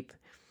gonna keep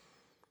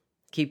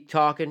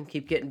talking,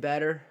 keep getting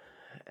better,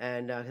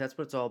 and that's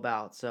what it's all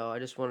about. So I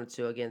just wanted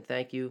to again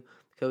thank you,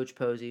 Coach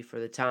Posey, for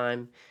the time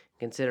and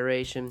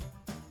consideration.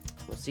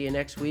 We'll see you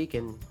next week,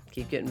 and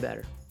keep getting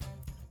better.